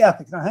changed the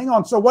ethics. Now, hang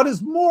on. So what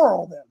is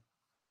moral then?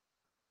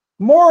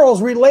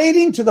 Morals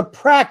relating to the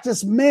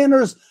practice,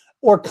 manners,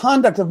 or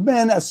conduct of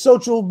men as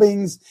social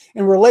beings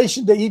in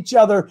relation to each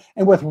other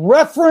and with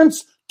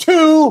reference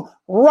to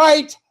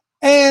right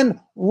and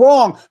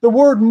wrong. The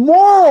word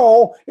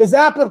moral is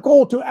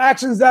applicable to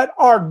actions that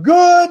are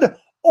good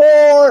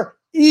or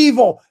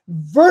evil,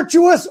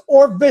 virtuous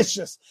or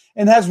vicious,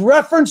 and has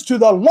reference to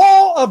the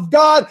law of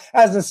God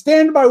as a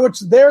standard by which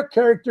their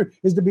character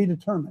is to be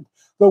determined.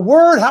 The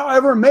word,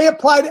 however, may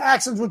apply to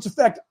actions which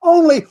affect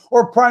only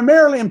or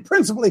primarily and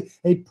principally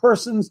a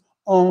person's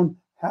own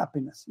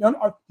happiness. Did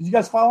you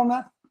guys follow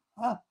that?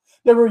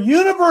 There were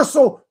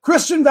universal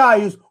Christian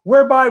values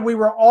whereby we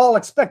were all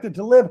expected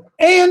to live,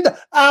 and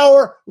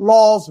our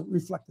laws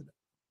reflected it.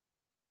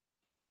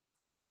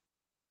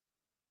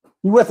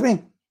 You with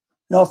me?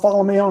 Y'all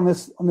follow me on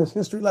this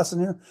history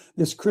lesson here,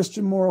 this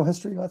Christian moral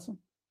history lesson?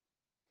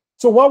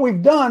 So what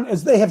we've done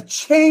is they have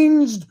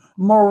changed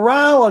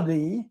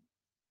morality,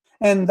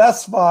 and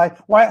thus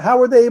how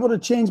were they able to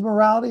change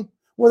morality?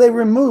 Well, they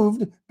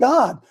removed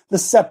God, the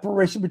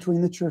separation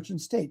between the church and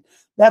state.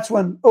 That's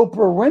when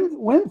Oprah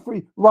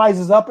Winfrey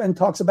rises up and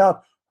talks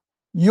about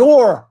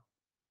your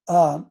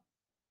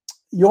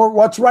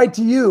what's right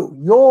to you,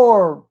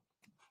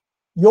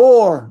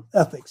 your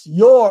ethics,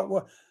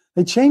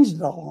 they changed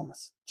it all on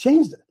us.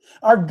 Changed it.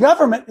 Our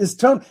government is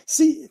telling.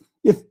 See,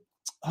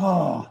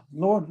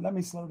 Lord, let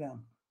me slow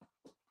down.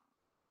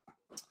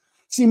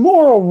 See,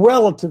 moral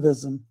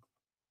relativism.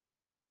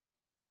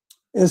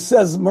 It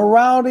says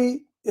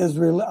morality is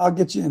real. I'll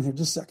get you in here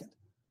just a second.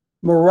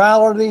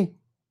 Morality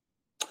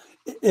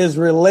is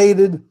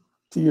related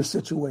to your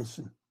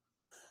situation.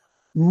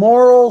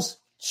 Morals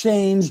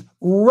change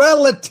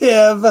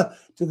relative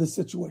to the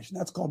situation.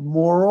 That's called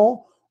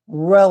moral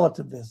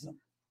relativism.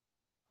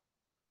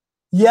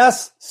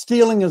 Yes,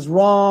 stealing is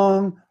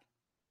wrong,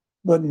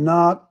 but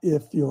not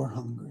if you're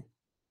hungry.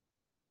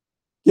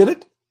 Get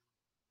it?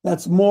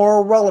 That's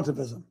moral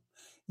relativism.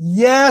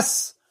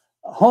 Yes,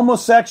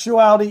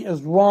 homosexuality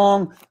is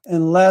wrong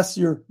unless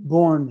you're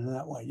born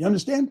that way. You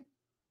understand?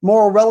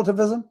 Moral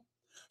relativism.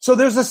 So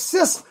there's a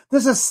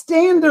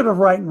standard of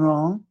right and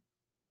wrong,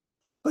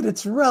 but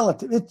it's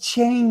relative. It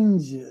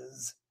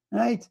changes,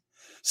 right?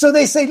 So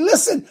they say,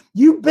 listen,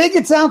 you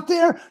bigots out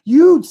there,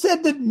 you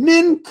said that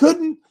men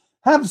couldn't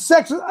have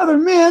sex with other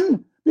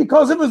men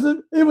because it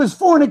was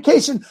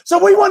fornication.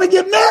 So we want to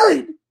get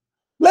married.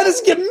 Let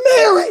us get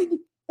married,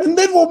 and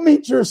then we'll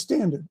meet your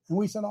standard. And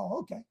we said, oh,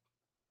 okay.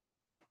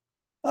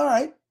 All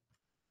right.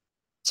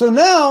 So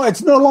now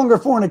it's no longer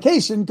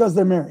fornication because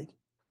they're married,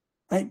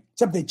 right?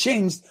 Except they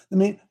changed the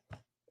mean.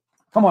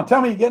 Come on,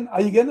 tell me again.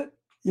 Are you getting it?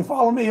 You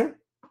follow me here?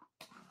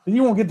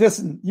 You won't get this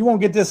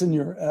in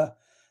your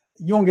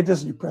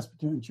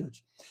Presbyterian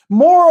church.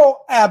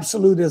 Moral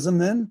absolutism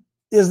then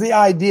is the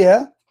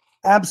idea,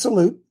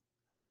 absolute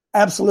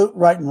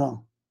right and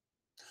wrong.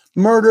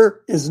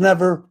 Murder is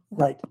never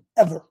right,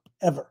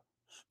 ever.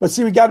 But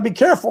see, we got to be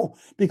careful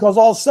because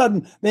all of a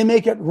sudden they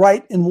make it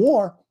right in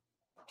war.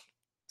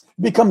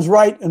 It becomes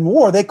right in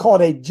war. They call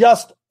it a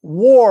just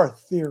war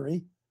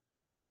theory,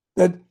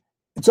 that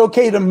it's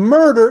okay to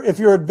murder if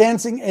you're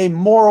advancing a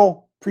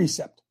moral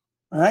precept.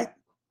 All right?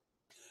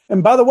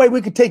 And by the way,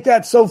 we could take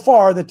that so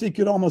far that you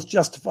could almost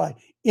justify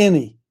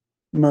any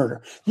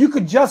murder. You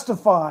could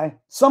justify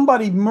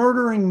somebody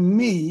murdering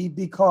me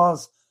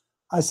because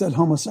I said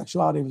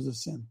homosexuality was a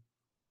sin.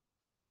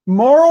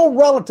 Moral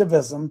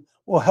relativism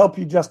will help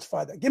you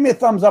justify that. Give me a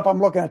thumbs up.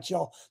 I'm looking at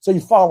y'all. So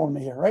you follow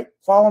me here, right?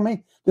 Follow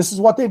me? This is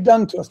what they've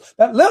done to us.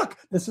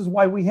 This is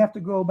why we have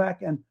to go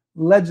back and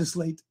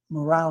legislate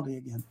morality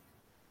again.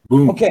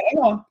 Boom. Okay, hang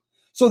on.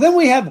 So then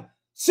we have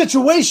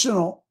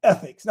situational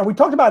ethics. Now we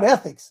talked about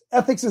ethics.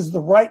 Ethics is the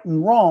right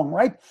and wrong,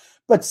 right?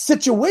 But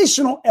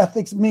situational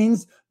ethics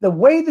means the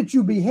way that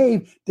you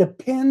behave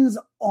depends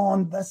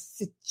on the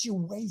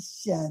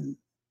situation.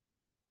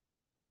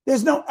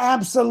 There's no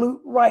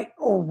absolute right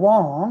or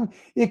wrong.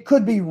 It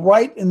could be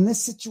right in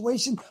this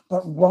situation,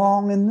 but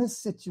wrong in this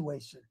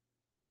situation.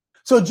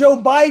 So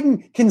Joe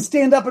Biden can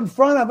stand up in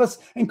front of us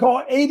and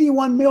call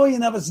 81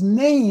 million of us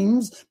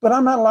names, but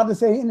I'm not allowed to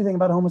say anything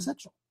about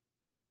homosexual.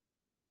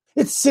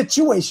 It's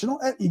situational.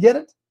 You get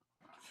it?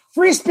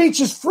 free speech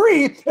is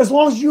free as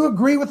long as you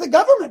agree with the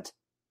government.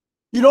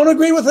 You don't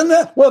agree with them,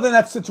 well, then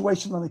that's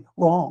situationally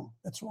wrong.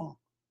 That's wrong.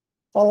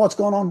 Follow what's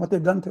going on, what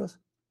they've done to us?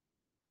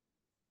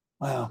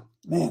 Wow,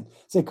 man.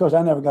 See, of course,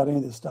 I never got any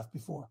of this stuff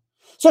before.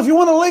 So if you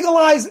want to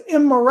legalize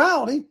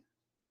immorality,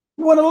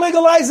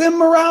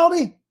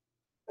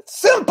 it's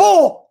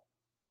simple.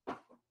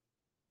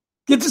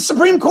 Get the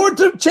Supreme Court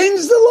to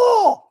change the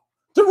law,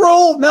 to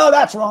rule. No,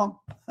 that's wrong.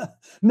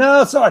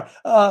 No, sorry.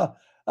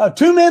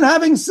 2 men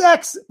having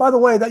sex. By the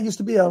way, that used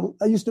to be a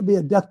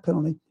death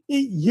penalty.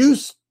 It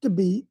used to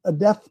be a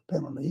death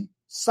penalty,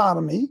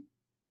 sodomy.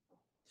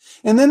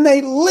 And then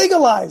they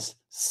legalized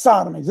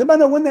sodomy. Does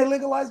anybody know when they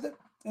legalized it?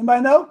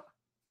 Anybody know?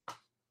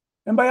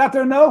 Anybody out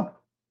there know?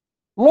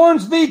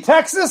 Lawrence v.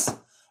 Texas.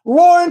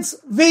 Lawrence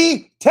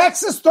v.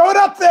 Texas. Throw it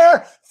up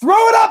there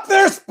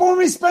for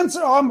me, Spencer.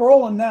 Oh, I'm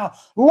rolling now.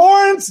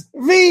 Lawrence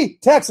v.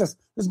 Texas.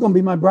 This is going to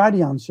be my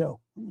Brighteon show.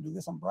 I'm going to do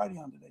this on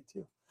Brighteon today,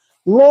 too.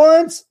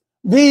 Lawrence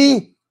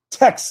v.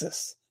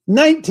 Texas.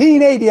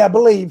 1980, I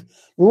believe.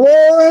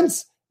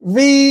 Lawrence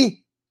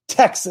v.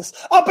 Texas.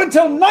 Up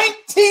until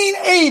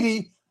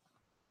 1980,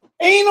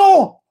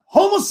 anal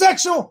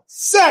homosexual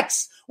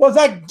sex was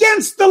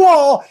against the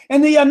law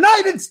in the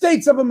United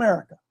States of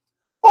America.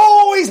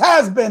 Always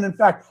has been, in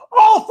fact,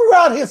 all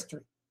throughout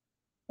history.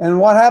 And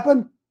what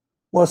happened?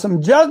 Well,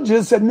 some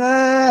judges said,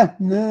 nah,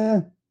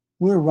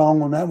 we're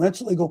wrong on that one.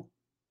 It's legal.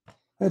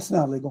 It's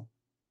not legal.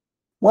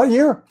 What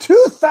year?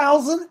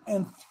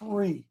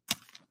 2003.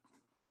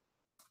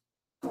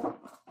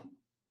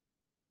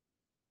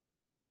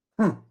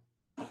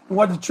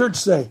 What did the church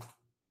say?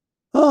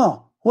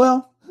 Oh,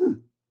 well,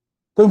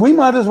 then we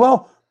might as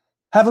well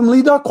have them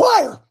lead our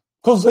choir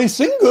because they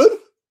sing good.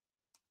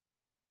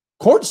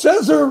 Court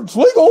says it's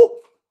legal.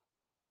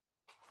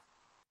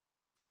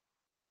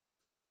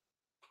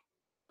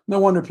 No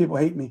wonder people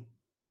hate me.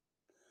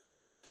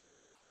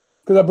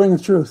 Because I bring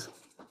the truth.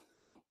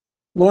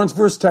 Lawrence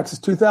versus Texas,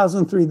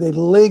 2003, they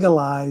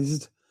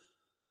legalized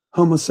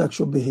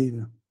homosexual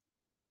behavior.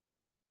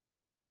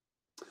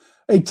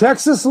 A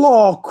Texas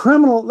law,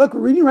 look,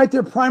 reading right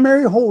there,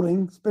 primary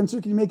holding.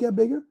 Spencer, can you make that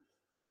bigger?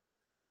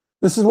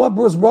 This is what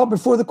was brought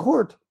before the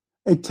court.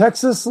 A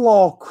Texas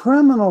law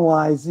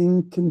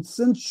criminalizing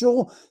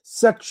consensual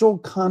sexual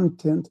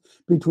content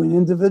between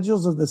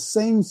individuals of the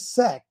same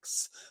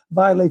sex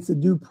violates the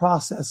due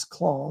process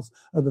clause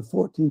of the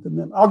 14th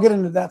Amendment. I'll get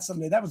into that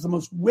someday. That was the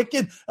most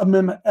wicked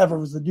amendment ever,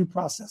 was the due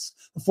process,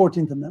 the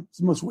 14th Amendment. It's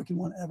the most wicked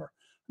one ever.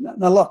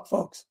 Now look,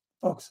 folks,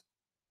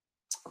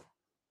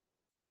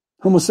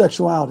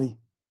 homosexuality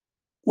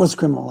was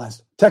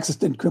criminalized. Texas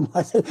didn't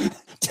criminalize it.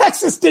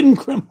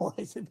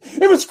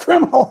 It was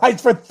criminalized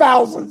for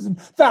thousands and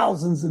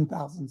thousands and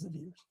thousands of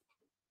years.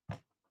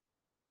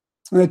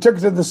 And they took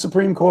it to the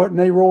Supreme Court and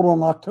they ruled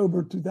on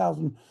October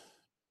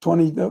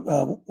 2020,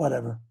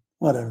 whatever.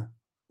 But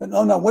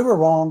no, we were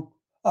wrong.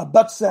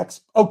 Butt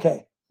sex,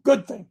 okay,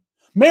 good thing.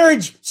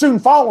 Marriage soon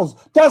follows,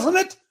 doesn't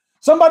it?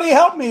 Somebody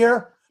help me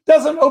here.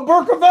 Doesn't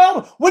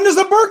Obergefell? When does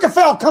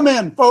Obergefell come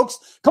in,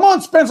 folks? Come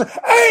on, Spencer.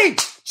 Hey,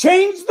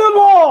 change the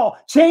law,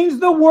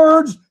 change the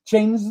words,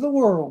 change the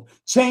world.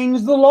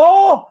 Change the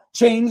law,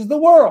 change the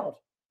world.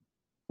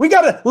 We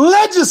got to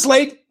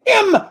legislate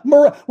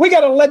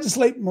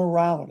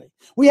morality.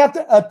 We have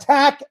to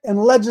attack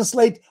and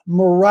legislate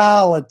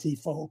morality,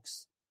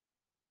 folks.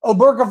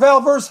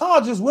 Obergefell versus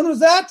Hodges, when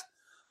was that?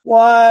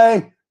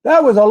 Why,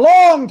 that was a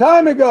long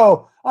time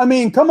ago. I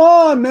mean, come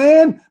on,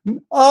 man.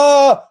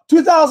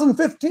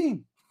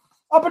 2015.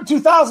 Up in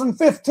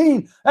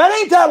 2015. That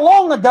ain't that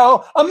long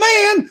ago. A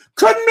man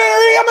couldn't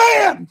marry a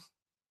man.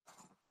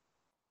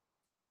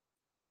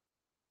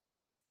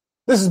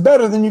 This is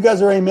better than you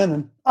guys are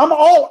amening. I'm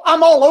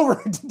all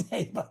over it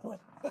today, by the way.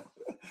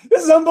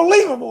 This is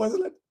unbelievable,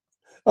 isn't it?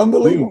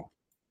 Unbelievable.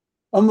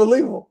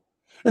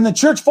 And the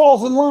church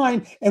falls in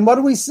line, and what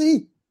do we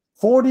see?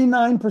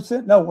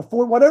 49%. No,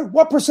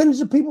 what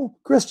percentage of people,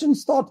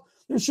 Christians, thought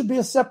there should be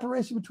a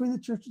separation between the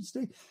church and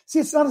state? See,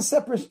 it's not a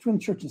separation between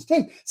church and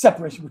state.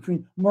 Separation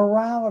between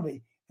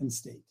morality and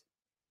state.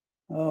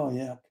 Oh,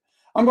 yeah.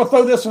 I'm going to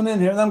throw this one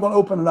in here, and then I'm going to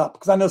open it up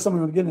because I know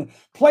somebody will get in.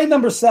 Play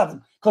number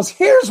 7, because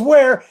here's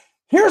where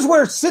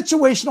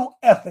situational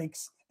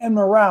ethics and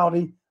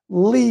morality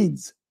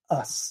leads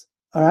us.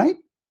 All right?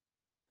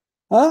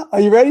 Are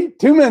you ready?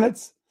 2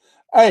 minutes.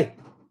 Hey.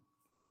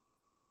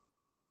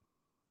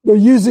 They're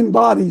using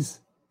bodies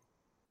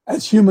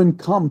as human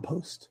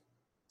compost.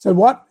 Said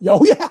what?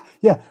 Oh,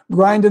 yeah.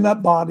 Grinding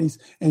up bodies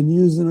and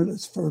using it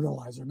as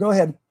fertilizer. Go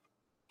ahead.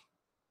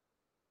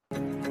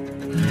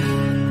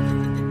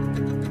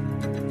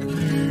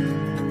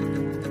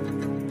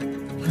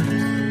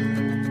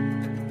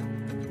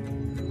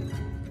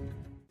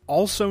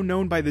 Also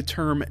known by the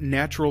term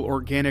natural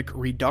organic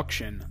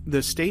reduction,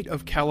 the state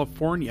of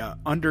California,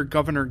 under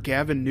Governor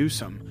Gavin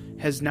Newsom,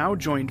 has now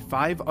joined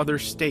 5 other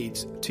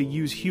states to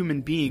use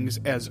human beings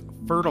as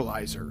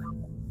fertilizer.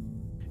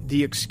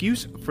 The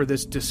excuse for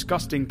this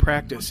disgusting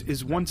practice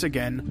is once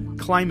again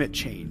climate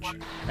change.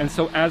 And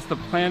so as the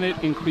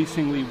planet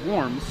increasingly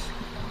warms,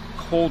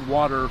 cold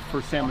water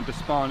for salmon to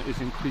spawn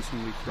is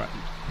increasingly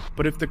threatened.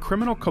 But if the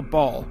criminal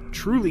cabal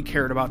truly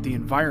cared about the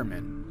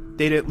environment,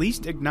 they'd at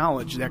least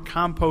acknowledge that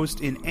compost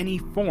in any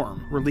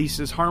form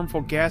releases harmful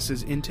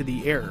gases into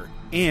the air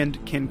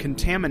and can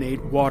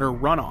contaminate water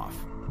runoff.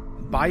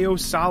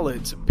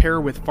 Biosolids pair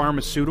with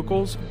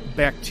pharmaceuticals,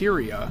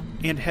 bacteria,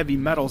 and heavy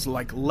metals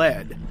like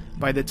lead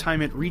by the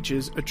time it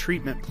reaches a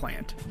treatment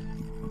plant.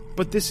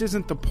 But this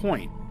isn't the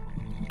point.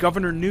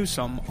 Governor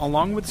Newsom,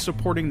 along with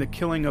supporting the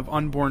killing of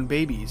unborn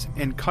babies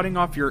and cutting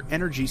off your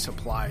energy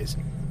supplies,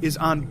 is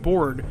on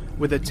board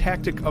with a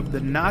tactic of the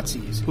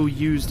Nazis who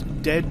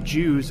used dead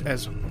Jews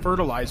as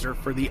fertilizer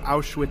for the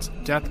Auschwitz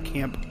death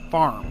camp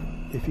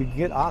farm. If you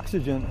get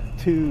oxygen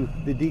to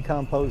the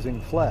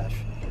decomposing flesh,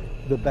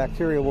 the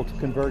bacteria will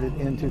convert it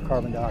into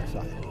carbon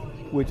dioxide,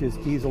 which is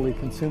easily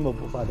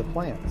consumable by the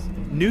plants.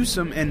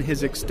 Newsom and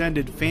his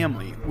extended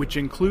family, which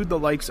include the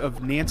likes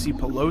of Nancy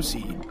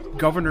Pelosi,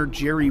 Governor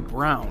Jerry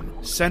Brown,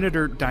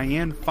 Senator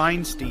Dianne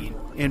Feinstein,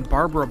 and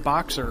Barbara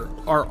Boxer,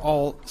 are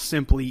all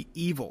simply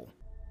evil.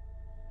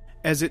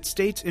 As it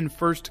states in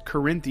 1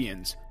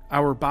 Corinthians,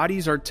 our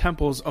bodies are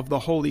temples of the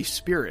Holy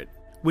Spirit,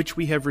 which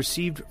we have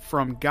received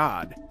from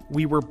God.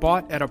 We were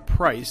bought at a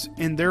price,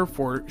 and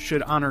therefore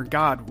should honor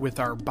God with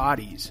our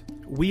bodies.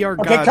 We are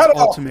God's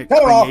ultimate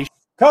creation.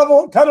 Cut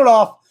it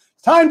off.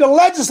 It's time to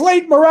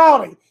legislate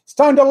morality. It's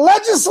time to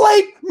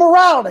legislate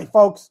morality,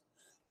 folks.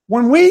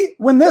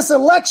 When this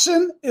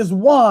election is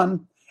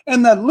won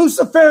and the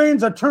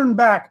Luciferians are turned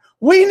back,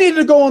 we need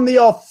to go on the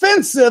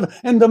offensive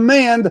and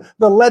demand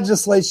the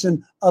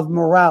legislation of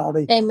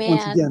morality. Amen.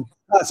 Once again.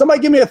 Somebody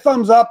give me a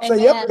thumbs up. Amen.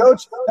 Say, yep,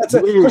 coach. That's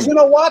it. Because you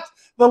know what?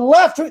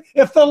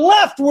 If the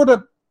left were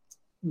to...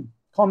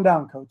 Calm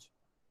down, coach.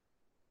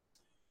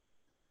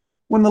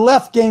 When the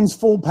left gains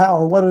full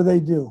power, what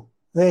do?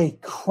 They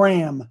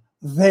cram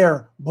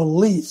their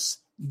beliefs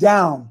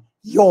down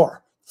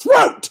your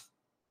throat.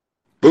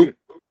 Boom.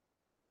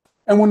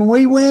 And when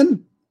we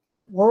win,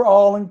 we're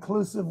all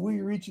inclusive.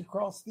 We reach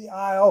across the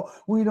aisle.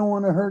 We don't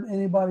want to hurt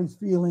anybody's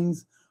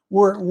feelings.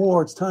 We're at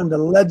war. It's time to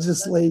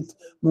legislate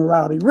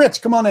morality.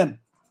 Rich, come on in.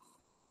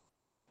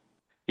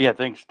 Yeah,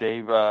 thanks,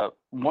 Dave.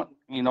 One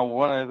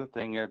other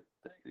thing that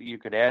you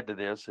could add to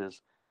this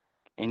is,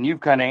 and you've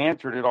kind of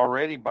answered it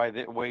already by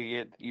the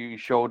way you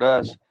showed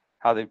us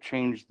how they've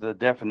changed the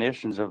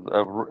definitions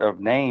of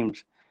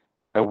names,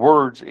 of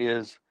words,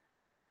 is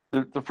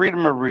the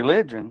freedom of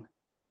religion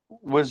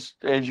was,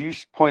 as you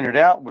pointed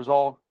out, was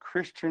all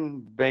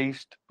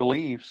Christian-based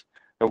beliefs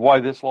of why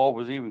this law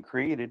was even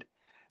created,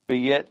 but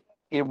yet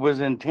it was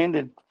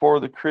intended for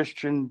the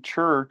Christian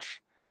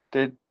church,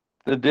 the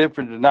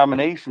different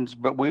denominations,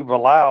 but we've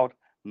allowed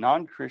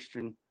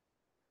non-Christian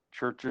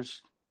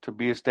churches to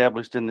be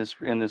established in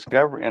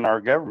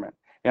our government,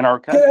 in our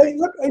country.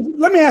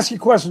 Let me ask you a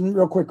question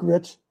real quick,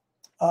 Rich.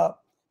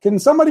 Can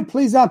somebody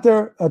please out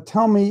there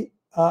tell me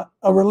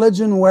a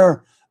religion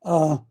where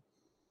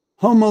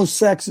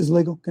homosex is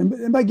legal? Can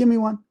anybody give me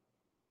one?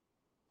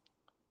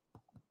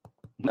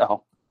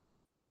 No.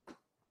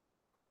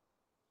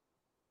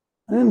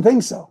 I didn't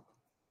think so.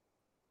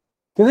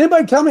 Can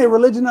anybody tell me a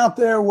religion out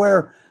there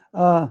where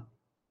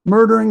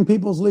murdering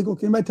people is legal?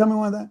 Can anybody tell me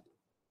one of that?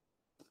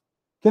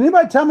 Can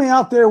anybody tell me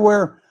out there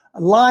where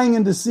lying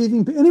and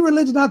deceiving, any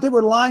religion out there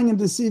where lying and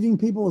deceiving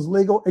people is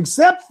legal,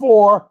 except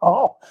for,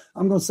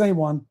 I'm going to say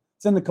one.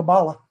 It's in the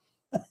Kabbalah.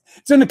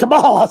 It's in the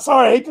Kabbalah.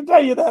 Sorry, I hate to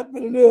tell you that,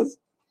 but it is.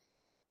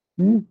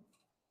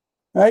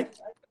 Right?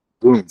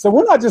 So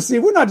we're not just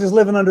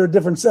living under a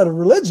different set of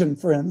religion,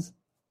 friends.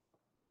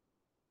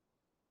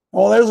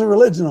 Oh, there's a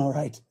religion, all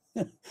right.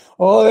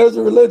 Oh, there's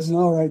a religion,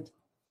 all right.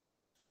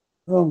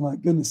 Oh my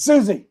goodness.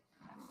 Susie.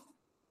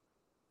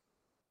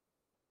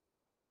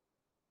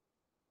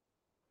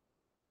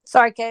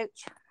 Sorry,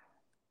 Coach.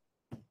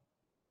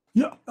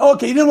 Yeah.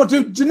 Okay, you didn't want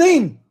to.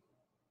 Janine.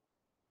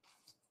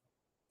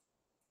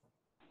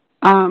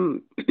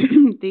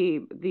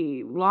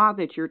 The law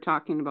that you're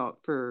talking about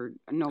for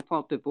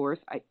no-fault divorce,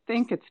 I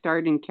think it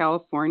started in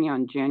California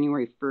on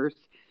January 1st,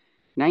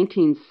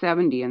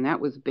 1970, and that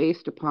was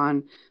based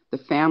upon the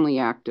Family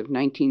Act of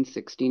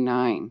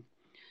 1969.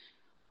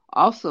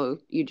 Also,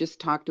 you just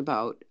talked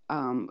about,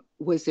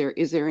 is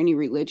there any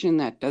religion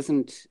that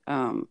doesn't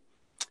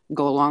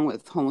go along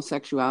with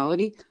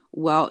homosexuality?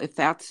 Well, if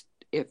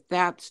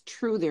that's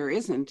true, there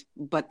isn't,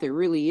 but there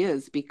really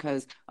is,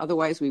 because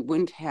otherwise we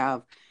wouldn't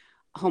have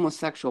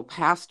homosexual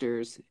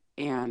pastors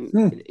and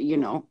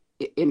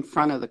in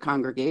front of the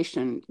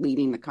congregation,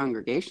 leading the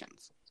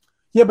congregations.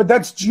 Yeah, but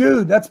that's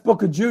Jude. That's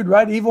Book of Jude,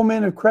 right? Evil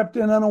men have crept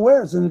in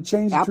unawares and have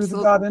changed the truth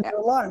of God into a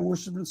lie and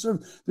worship and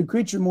serve the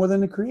creature more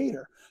than the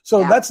creator.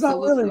 So that's not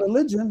really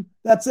religion.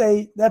 That's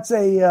a what's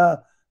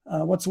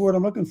the word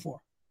I'm looking for?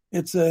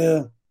 It's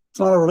not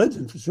a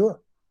religion for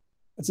sure.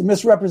 It's a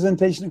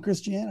misrepresentation of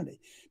Christianity.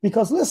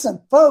 Because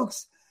listen,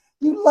 folks,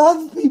 you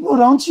love people,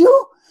 don't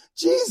you?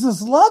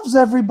 Jesus loves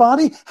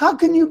everybody. How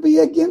can you be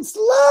against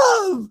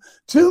love?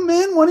 Two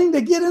men wanting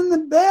to get in the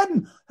bed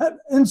and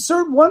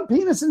insert one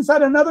penis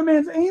inside another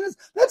man's anus?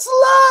 That's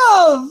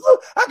love.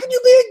 How can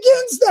you be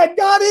against that?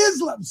 God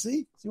is love.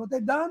 See what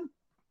they've done?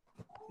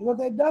 See what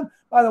they've done?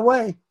 By the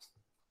way,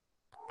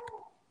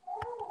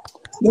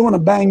 they want to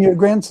bang your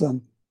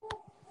grandson.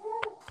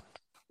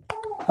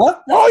 Huh?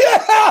 Oh,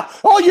 yeah.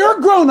 Oh, you're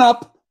grown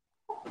up.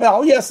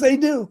 Oh, yes, they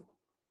do.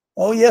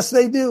 Oh, yes,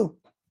 they do.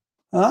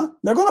 Huh?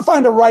 They're going to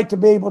find a right to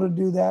be able to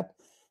do that.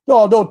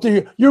 Oh, don't do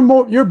you?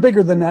 You're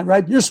bigger than that,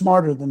 right? You're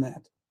smarter than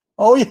that.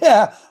 Oh,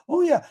 yeah.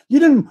 Oh, yeah. You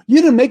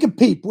didn't make a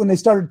peep when they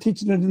started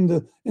teaching it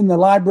in the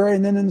library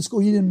and then in the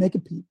school. You didn't make a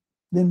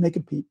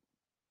peep.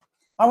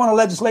 I want to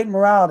legislate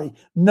morality.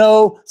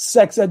 No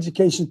sex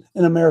education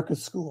in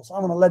America's schools. I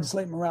want to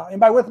legislate morality.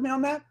 Anybody with me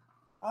on that?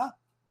 Huh?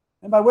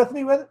 Anybody with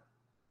me with it?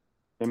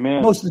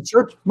 Amen. Most of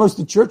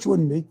the church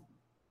wouldn't be.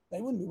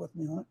 They wouldn't be with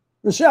me on it.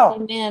 Rochelle.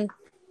 Amen.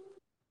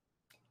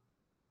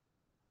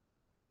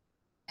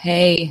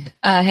 Hey,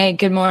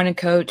 good morning,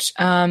 Coach.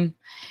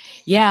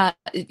 Yeah,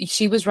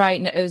 she was right.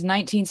 It was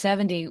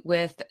 1970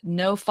 with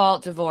no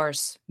fault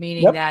divorce,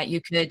 meaning that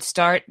you could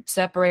start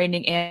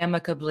separating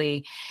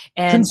amicably.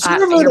 And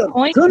conservative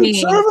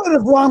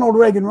Ronald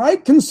Reagan,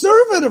 right?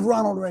 Conservative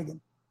Ronald Reagan.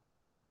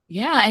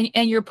 Yeah,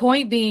 and your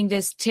point being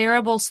this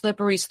terrible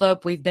slippery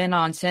slope we've been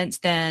on since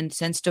then,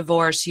 since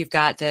divorce. You've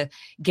got the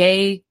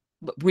gay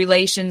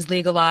relations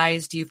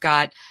legalized. You've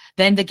got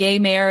then the gay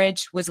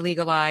marriage was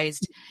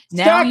legalized.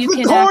 Now you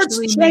can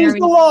actually change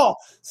the law.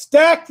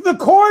 Stack the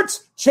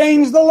courts,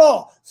 change the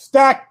law.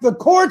 Stack the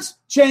courts,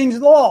 change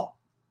the law.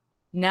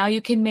 Now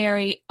you can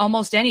marry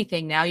almost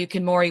anything. Now you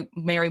can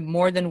marry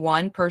more than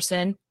one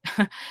person.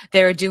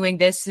 They're doing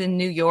this in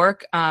New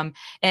York. And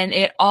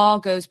it all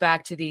goes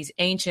back to these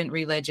ancient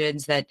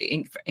religions that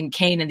in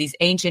Canaan, these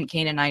ancient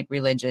Canaanite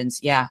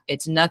religions. Yeah,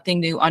 it's nothing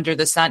new under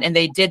the sun. And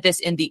they did this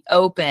in the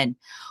open.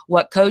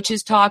 What Coach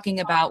is talking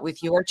about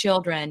with your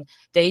children,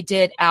 they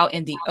did out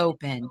in the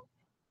open.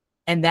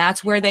 And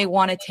that's where they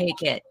want to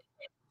take it.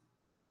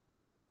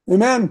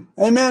 Amen.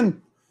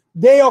 Amen.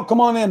 Dale, come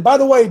on in. By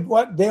the way,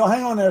 Dale,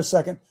 hang on there a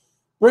second.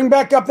 Bring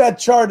back up that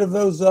chart of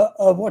those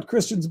of what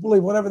Christians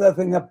believe, whatever that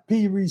thing, that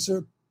PU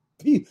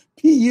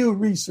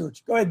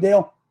research. Go ahead,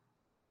 Dale.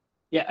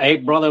 Yeah, hey,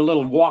 brother, a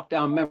little walk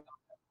down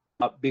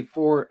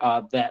before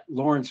that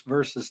Lawrence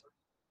versus,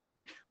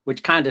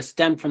 which kind of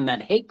stemmed from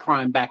that hate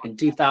crime back in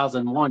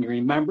 2001. You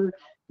remember?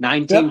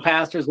 19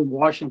 pastors in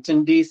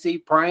Washington, D.C.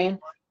 praying.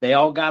 They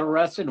all got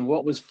arrested. And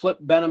what was Flip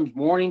Benham's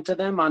warning to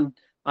them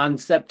on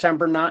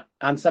September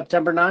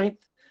 9th?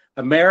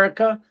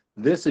 America,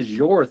 this is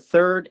your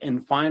third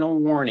and final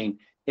warning.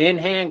 In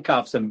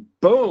handcuffs, and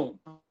boom,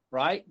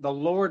 right? The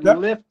Lord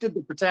lifted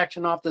the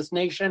protection off this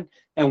nation,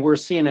 and we're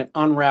seeing it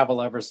unravel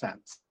ever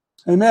since.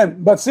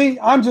 Amen. But see,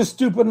 I'm just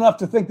stupid enough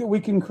to think that we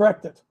can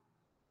correct it.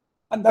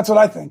 And that's what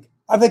I think.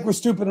 I think we're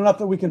stupid enough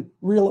that we can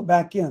reel it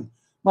back in.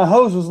 My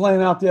hose was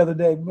laying out the other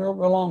day, real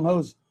long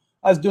hose.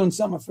 I was doing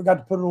something. I forgot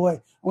to put it away.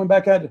 I went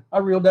back, I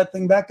reeled that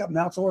thing back up.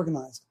 Now it's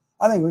organized.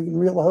 I think we can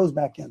reel the hose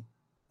back in.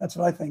 That's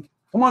what I think.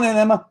 Come on in,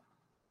 Emma.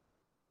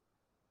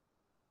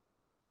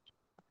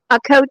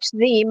 Coach,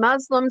 the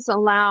Muslims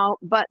allow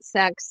butt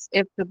sex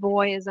if the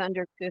boy is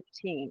under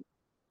 15.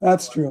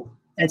 That's true.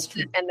 And the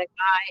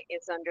guy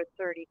is under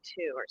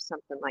 32 or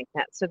something like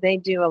that. So they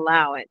do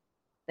allow it.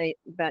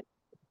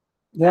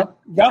 Yep,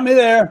 got me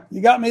there.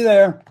 You got me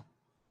there.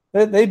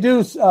 They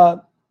do.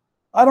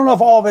 I don't know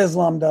if all of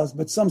Islam does,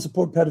 but some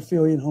support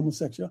pedophilia and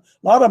homosexuality.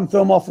 A lot of them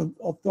throw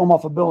them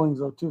off of buildings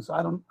though too.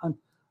 So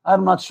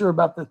I'm not sure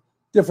about the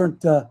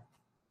different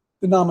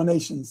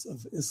denominations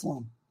of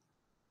Islam.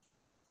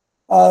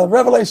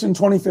 Revelation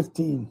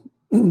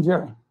 20:15,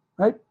 Jerry,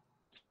 right?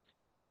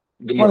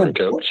 Good morning,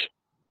 Coach.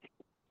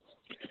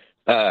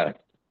 I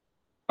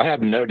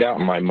have no doubt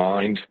in my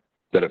mind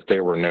that if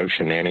there were no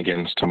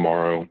shenanigans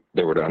tomorrow,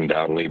 there would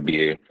undoubtedly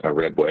be a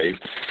red wave.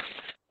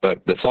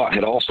 But the thought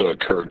had also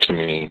occurred to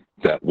me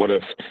that what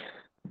if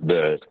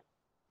the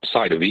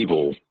side of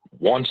evil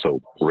wants a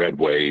red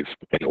wave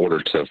in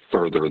order to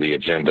further the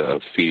agenda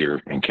of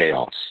fear and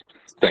chaos?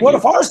 What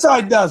if our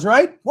side does,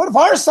 right? What if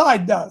our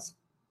side does?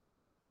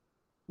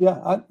 Yeah,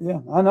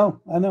 I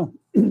know.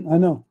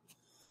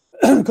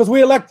 Because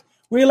we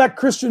elect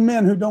Christian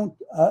men who don't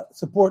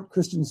support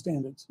Christian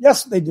standards.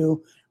 Yes, they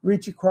do.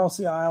 Reach across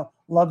the aisle,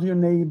 love your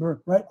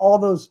neighbor, right? All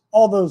those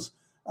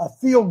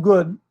feel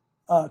good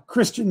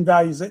Christian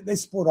values. They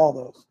support all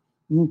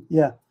those.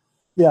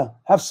 Yeah.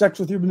 Have sex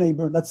with your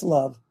neighbor. That's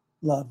love.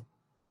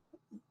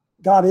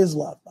 God is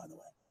love, by the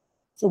way.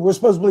 So we're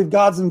supposed to believe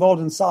God's involved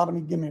in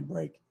sodomy. Give me a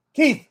break,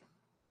 Keith.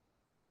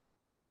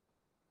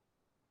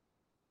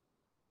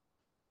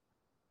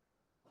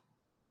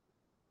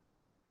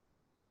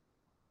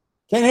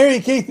 Can't hear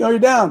you, Keith. No, you're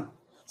down.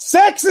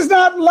 Sex is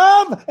not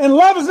love, and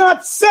love is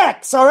not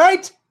sex, all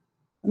right?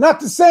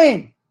 Not the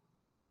same.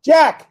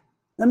 Jack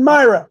and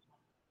Myra.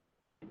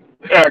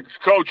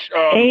 Coach,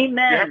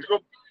 Amen.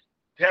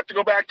 You have to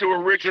go back to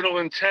original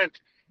intent.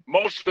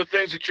 Most of the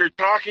things that you're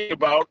talking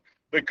about,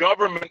 the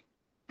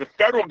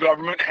federal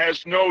government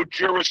has no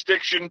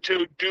jurisdiction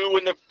to do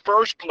in the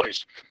first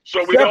place.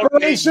 So we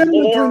separation don't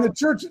need more, between the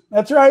church.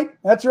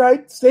 That's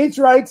right. States'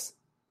 rights.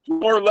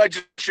 More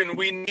legislation.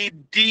 We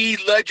need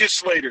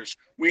de-legislators.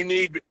 We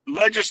need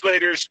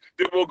legislators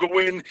that will go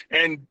in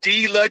and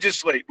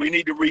de-legislate. We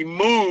need to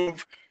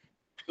remove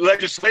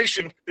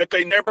legislation that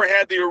they never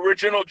had the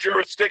original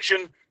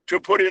jurisdiction to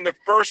put in the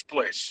first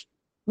place.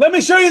 Let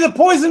me show you the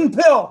poison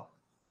pill.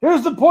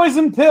 Here's the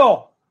poison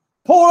pill.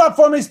 Pull it up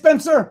for me,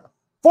 Spencer.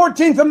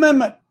 14th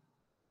Amendment.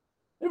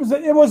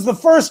 It was the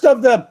first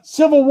of the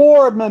Civil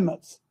War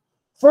amendments.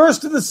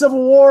 First of the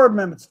Civil War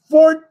amendments.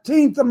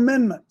 14th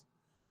Amendment.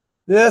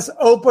 This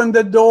opened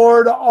the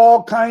door to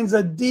all kinds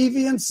of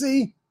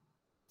deviancy.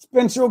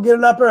 Spencer will get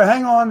it up there.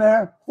 Hang on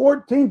there.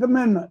 14th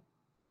Amendment.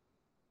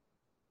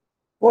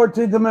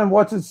 14th Amendment.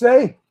 What's it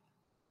say?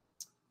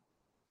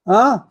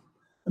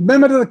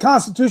 Amendment to the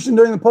Constitution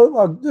during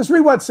the just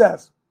read what it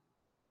says.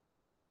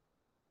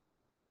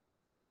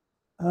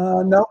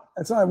 No,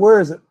 that's not. Where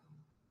is it?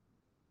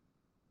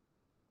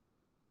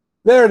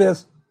 There it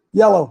is.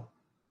 Yellow.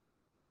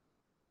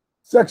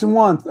 Section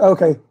 1.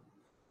 Okay.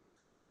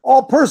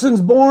 All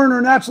persons born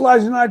or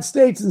naturalized in the United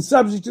States and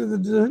subject to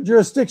the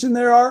jurisdiction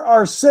there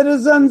are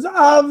citizens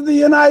of the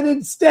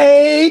United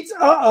States.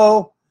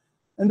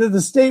 And to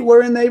the state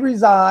wherein they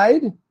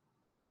reside.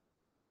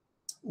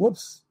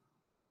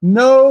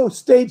 No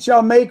state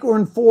shall make or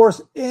enforce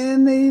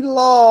any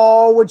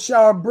law which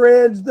shall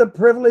abridge the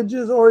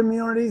privileges or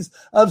immunities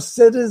of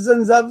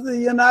citizens of the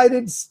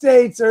United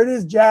States. There it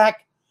is,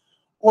 Jack.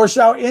 Or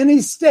shall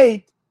any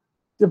state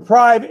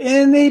deprive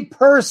any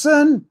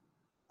person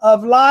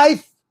of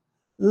life,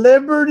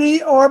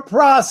 liberty, or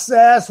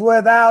process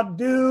without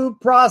due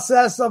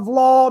process of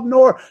law,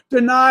 nor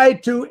deny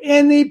to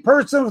any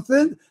person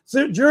within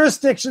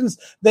jurisdictions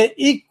the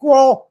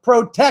equal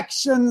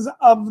protections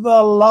of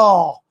the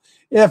law.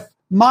 If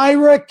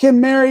Myra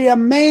can marry a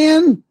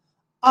man,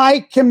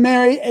 I can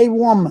marry a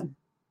woman.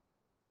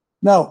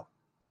 No.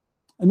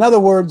 In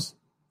other words,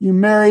 you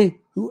marry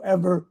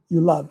whoever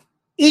you love.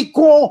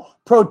 Equal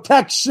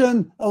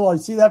protection. Oh, you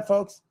see that,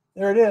 folks?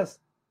 There it is.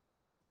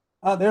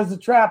 There's the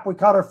trap we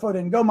caught our foot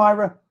in. Go,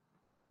 Myra.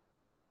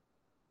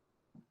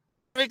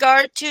 In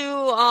regard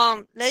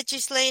to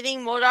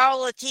legislating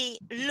morality,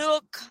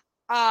 Luke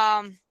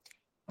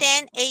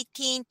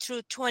 10:18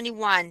 through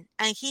 21,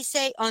 and he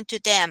said unto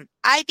them,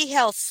 I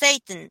beheld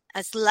Satan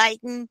as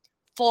lightning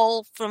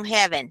fall from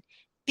heaven.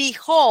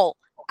 Behold,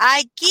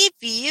 I give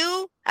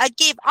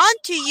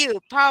unto you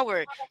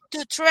power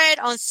to tread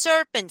on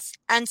serpents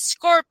and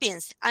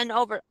scorpions and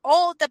over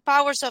all the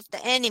powers of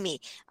the enemy,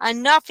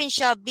 and nothing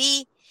shall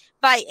be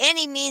by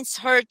any means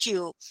hurt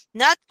you.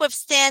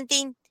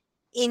 Notwithstanding,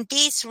 in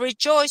this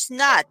rejoice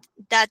not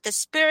that the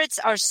spirits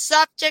are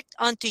subject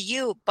unto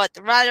you, but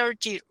rather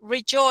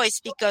rejoice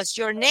because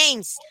your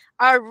names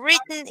are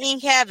written in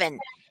heaven.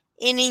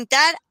 And in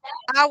that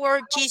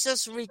hour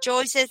Jesus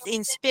rejoices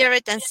in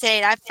spirit and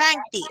said, I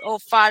thank thee, O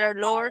Father,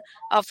 Lord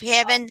of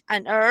heaven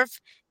and earth,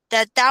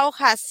 that thou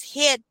hast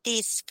hid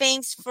these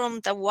things from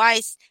the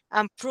wise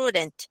and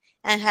prudent,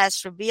 and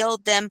hast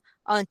revealed them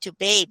unto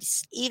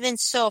babes. Even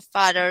so,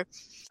 Father,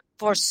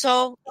 for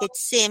so it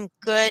seemed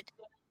good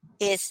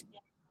is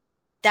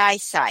thy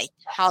sight.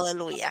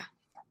 Hallelujah.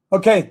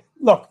 Okay,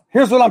 look,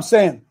 here's what I'm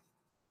saying.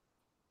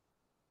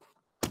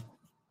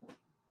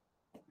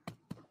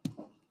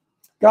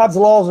 God's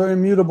laws are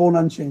immutable and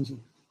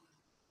unchanging.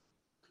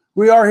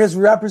 We are his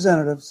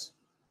representatives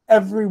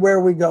everywhere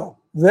we go.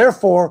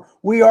 Therefore,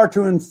 we are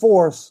to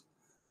enforce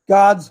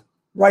God's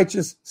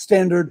righteous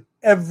standard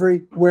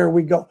everywhere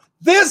we go.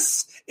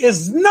 This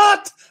is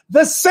not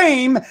the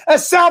same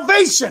as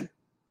salvation.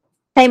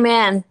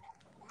 Amen.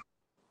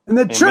 And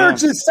the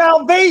church is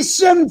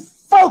salvation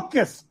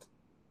focused.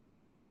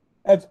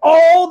 That's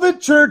all the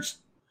church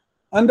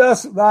unto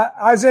us.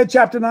 Isaiah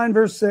chapter 9,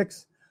 verse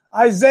 6.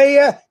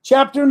 Isaiah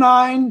chapter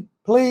 9,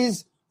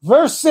 please,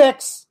 verse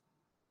 6.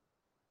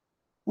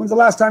 When's the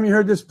last time you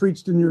heard this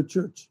preached in your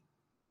church?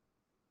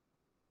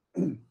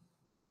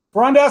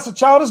 For unto us a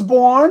child is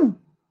born,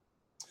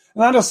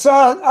 and unto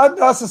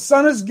us a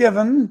son is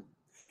given,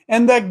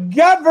 and the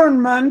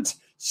government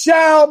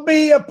shall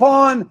be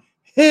upon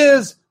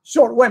his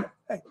shoulder. Wait a minute.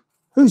 Hey,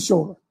 whose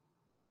shoulder?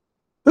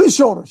 Whose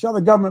shoulder shall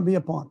the government be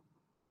upon?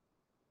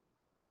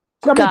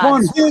 Shall be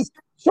upon his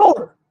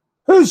shoulder.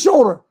 Whose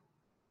shoulder?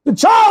 The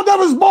child that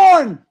was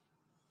born.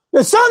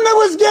 The son that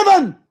was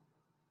given.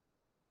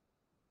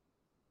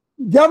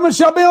 Government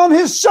shall be on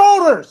his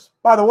shoulders.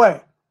 By the way,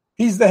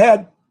 he's the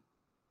head.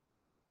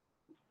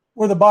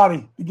 Where the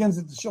body begins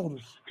at the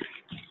shoulders.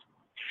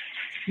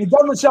 The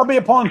government shall be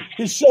upon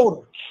his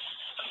shoulder.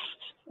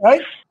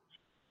 Right?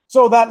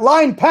 So that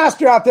lying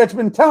pastor out there that's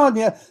been telling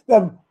you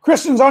that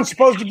Christians aren't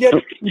supposed to get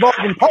involved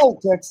in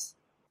politics.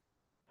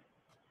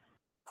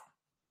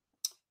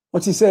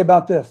 What's he say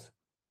about this?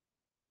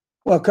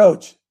 Well,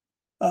 Coach,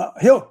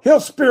 he'll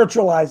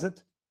spiritualize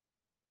it.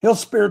 He'll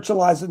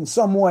spiritualize it in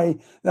some way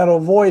that'll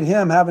avoid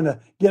him having to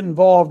get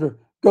involved or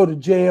go to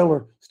jail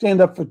or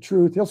stand up for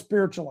truth. He'll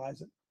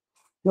spiritualize it.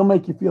 He'll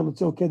make you feel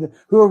it's okay.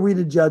 Who are we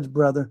to judge,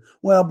 brother?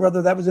 Well,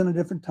 brother, that was in a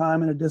different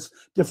time and a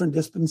different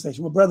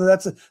dispensation. Well, brother,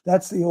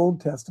 that's the Old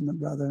Testament,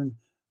 brother.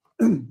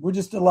 And we're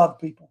just to love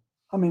people.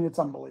 I mean, it's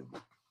unbelievable.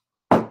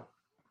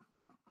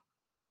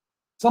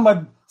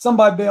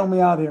 Somebody bail me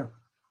out here.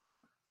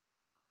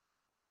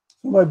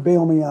 Somebody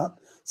bail me out.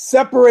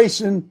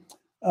 Separation.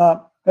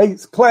 Hey,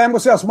 Clay, I'm going to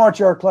see how smart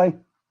you are, Clay.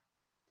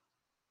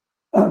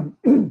 How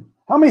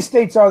many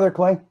states are there,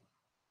 Clay?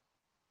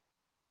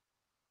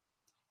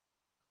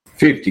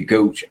 50,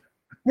 Coach.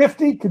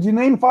 50? Could you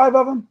name 5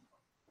 of them?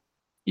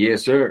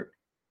 Yes, sir.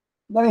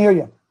 Let me hear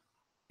you.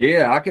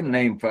 Yeah, I can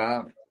name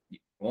 5.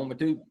 Want me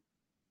to?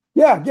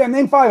 Yeah,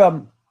 name 5 of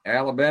them.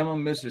 Alabama,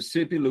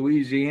 Mississippi,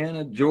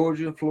 Louisiana,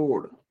 Georgia,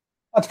 Florida.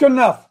 That's good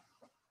enough.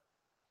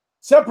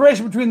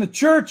 Separation between the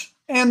church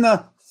and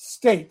the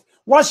state.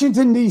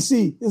 Washington,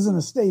 D.C. isn't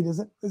a state, is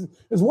it?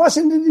 Is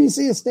Washington,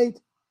 D.C. a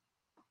state?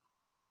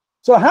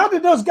 So how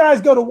did those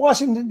guys go to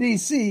Washington,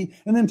 D.C.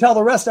 and then tell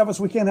the rest of us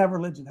we can't have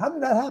religion? How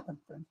did that happen,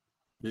 friend?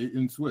 Bait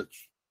and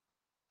switch.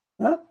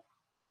 Huh?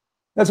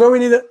 That's why we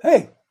need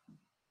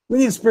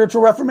a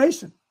spiritual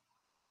reformation.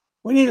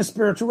 We need a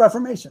spiritual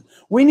reformation.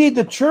 We need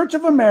the Church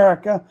of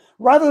America,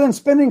 rather than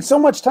spending so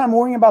much time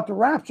worrying about the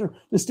rapture,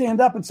 to stand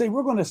up and say,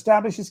 we're going to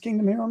establish his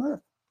kingdom here on earth.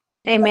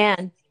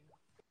 Amen.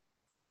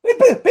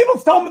 People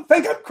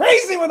think I'm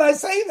crazy when I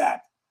say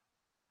that.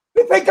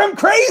 They think I'm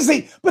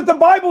crazy, but the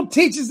Bible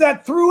teaches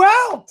that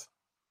throughout.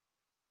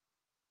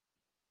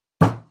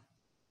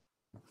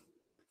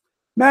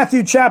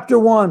 Matthew chapter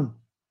 1.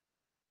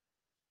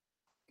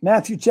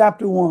 Matthew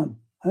chapter 1.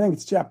 I think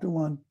it's chapter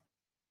 1.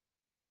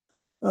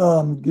 Oh,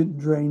 I'm getting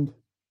drained.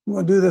 I'm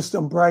going to do this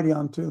on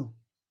Brighteon too.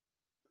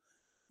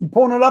 You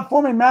pulling it up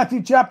for me?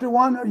 Matthew chapter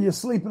 1, or are you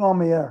sleeping on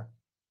me there?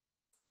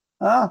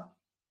 Huh?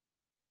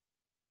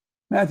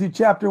 Matthew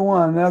chapter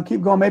 1. Now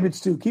keep going. Maybe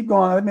it's 2. Keep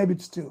going. Maybe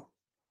it's 2.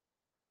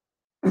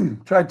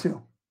 Try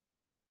 2.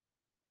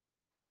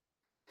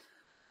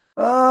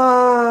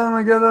 Oh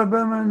my God!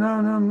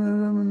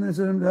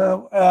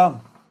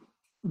 No.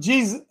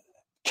 Jesus,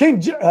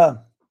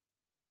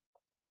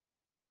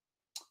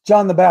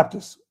 John the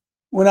Baptist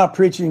went out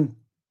preaching,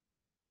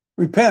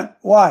 repent.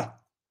 Why?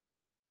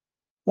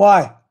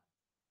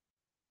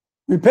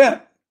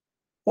 Repent.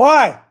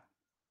 Why?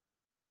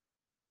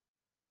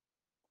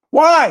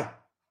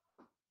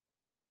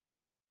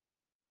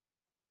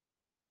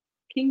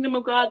 Kingdom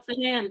of God's at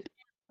hand.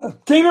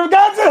 Kingdom of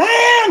God's at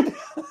hand.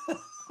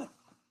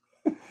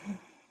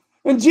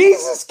 When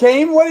Jesus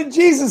came, what did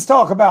Jesus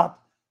talk about?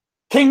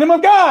 Kingdom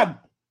of God.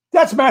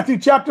 That's Matthew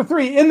chapter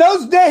 3. In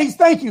those days,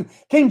 thank you,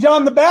 came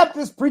John the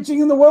Baptist preaching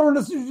in the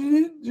wilderness of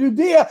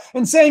Judea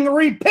and saying,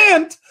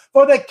 repent,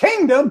 for the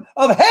kingdom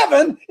of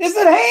heaven is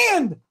at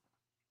hand.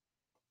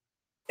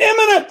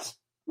 Imminent.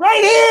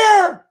 Right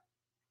here.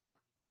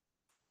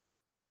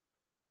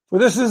 For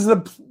this is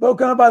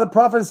spoken by the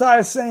prophet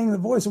Isaiah, saying, the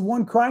voice of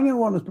one crying in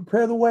wilderness,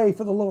 prepare the way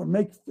for the Lord,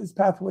 make his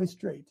pathway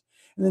straight.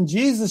 And then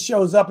Jesus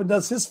shows up and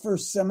does his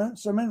first sermon.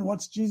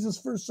 What's Jesus'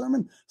 first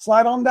sermon?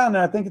 Slide on down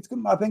there. I think it's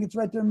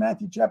right there in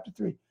Matthew chapter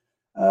 3.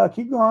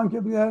 Keep going.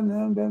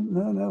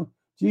 No.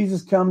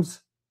 Jesus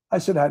comes. I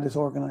should have had this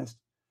organized.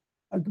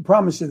 I can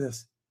promise you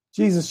this.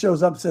 Jesus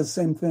shows up, says the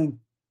same thing.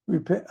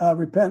 Repent,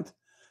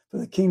 for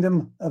the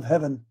kingdom of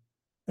heaven.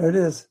 There it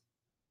is.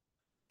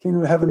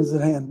 Kingdom of heaven is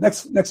at hand.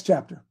 Next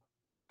chapter.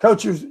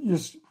 Coach, your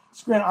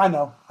screen. I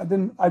know. I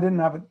didn't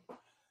have it.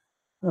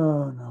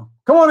 Oh no.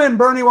 Come on in,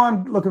 Bernie, while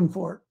I'm looking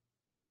for it.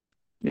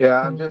 Yeah,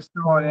 I'm just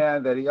throwing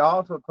in that he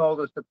also told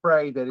us to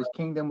pray that his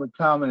kingdom would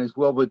come and his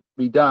will would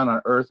be done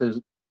on earth as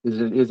it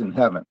is in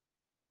heaven.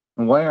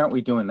 And why aren't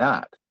we doing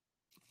that?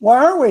 Why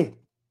aren't we?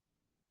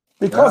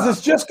 Because it's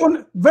just going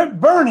to,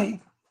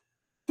 Bernie,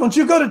 don't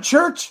you go to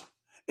church?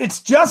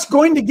 It's just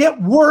going to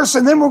get worse,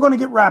 and then we're going to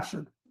get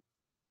raptured.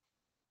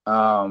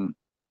 You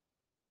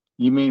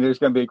mean there's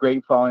going to be a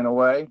great falling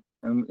away,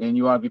 and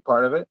you want to be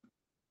part of it?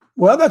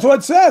 Well, that's what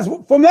it says.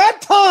 From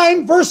that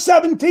time, verse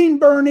 17,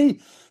 Bernie,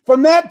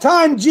 from that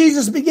time,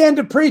 Jesus began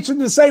to preach and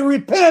to say,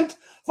 repent,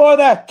 for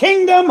the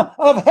kingdom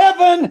of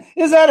heaven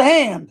is at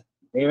hand.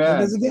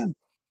 Amen. It is again.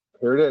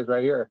 Here it is,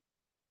 right here.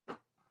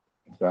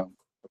 So,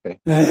 okay.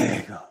 There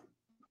you go.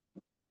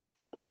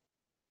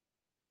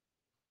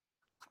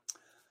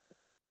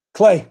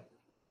 Clay.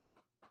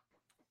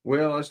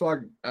 Well, it's like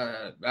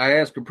I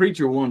asked a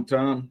preacher one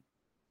time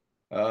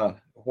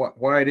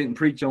why he didn't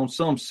preach on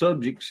some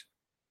subjects.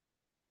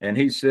 And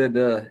he said,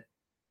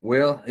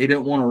 well, he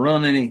didn't want to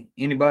run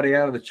anybody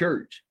out of the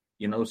church,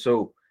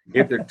 so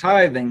if they're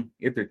tithing,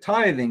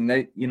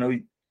 they,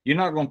 you're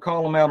not going to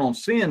call them out on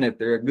sin if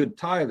they're a good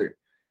tither.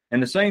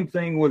 And the same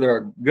thing with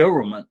our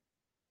government.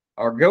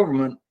 Our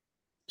government,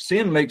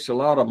 sin makes a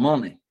lot of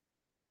money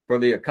for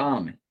the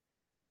economy.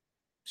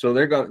 So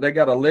they got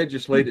to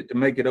legislate it to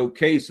make it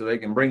okay so they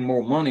can bring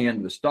more money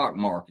into the stock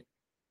market.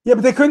 Yeah,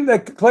 but they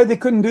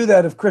couldn't do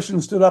that if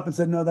Christians stood up and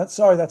said, no, that's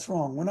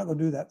wrong. We're not going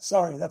to do that.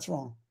 Sorry, that's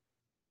wrong.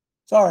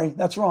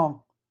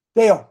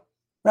 Dale,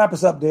 wrap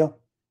us up, Dale.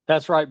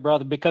 That's right,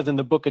 brother, because in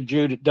the book of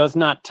Jude, it does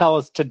not tell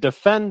us to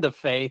defend the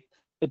faith.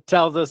 It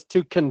tells us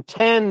to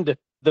contend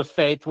the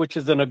faith, which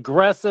is an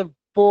aggressive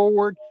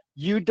forward.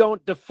 You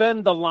don't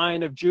defend the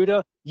Lion of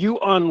Judah. You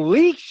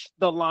unleash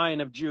the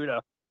Lion of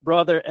Judah,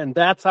 brother, and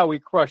that's how we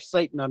crush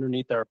Satan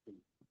underneath our feet.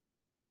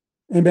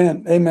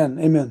 Amen.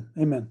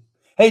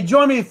 Hey,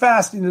 join me in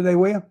fasting today,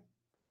 will you?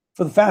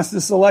 For the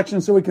fastest election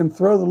so we can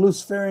throw the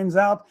Luciferians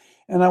out.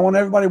 And I want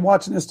everybody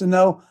watching this to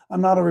know I'm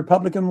not a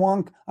Republican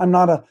wonk. I'm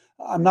not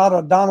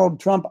a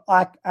Donald Trump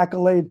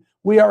accolade.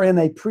 We are in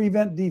a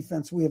prevent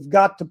defense. We have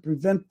got to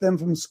prevent them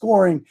from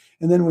scoring,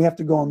 and then we have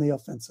to go on the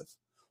offensive.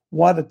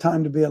 What a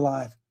time to be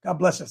alive. God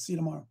bless us. See you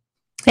tomorrow.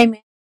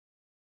 Amen.